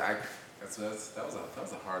one because that was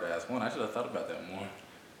a hard ass one. I should have thought about that more.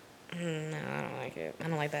 No, I don't like it. I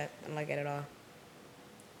don't like that. I don't like it at all.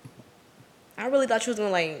 I really thought you was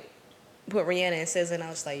gonna like put Rihanna and SZA, and I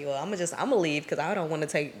was like, well, I'm gonna leave because I don't want to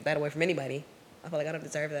take that away from anybody. I feel like I don't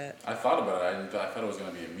deserve that. I thought about it. I thought it was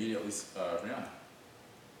gonna be immediately Rihanna.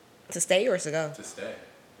 To stay or to go? To stay.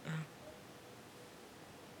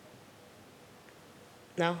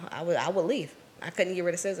 No, I would leave. I couldn't get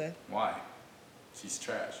rid of SZA. Why? She's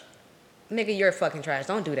trash. Nigga, you're fucking trash.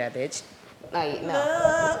 Don't do that, bitch.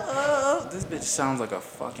 No. This bitch sounds like a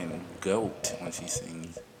fucking goat when she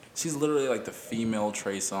sings. She's literally like the female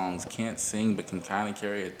Trey Songz. Can't sing but can kind of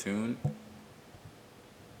carry a tune.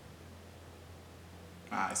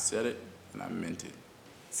 I said it and I meant it.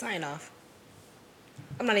 Sign off.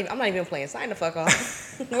 I'm not even playing. Sign the fuck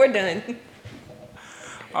off. We're done.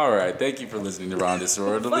 All right, thank you for listening to Round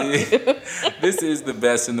Disorderly. This is the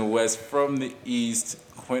best in the West from the East,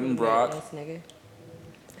 Quentin Brock. Yes, nigga.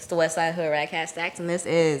 It's the West Side Hood Ragcat Stacks, and this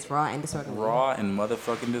is Raw and Disorderly. Raw and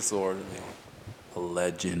motherfucking disorderly. A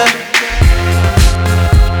legend.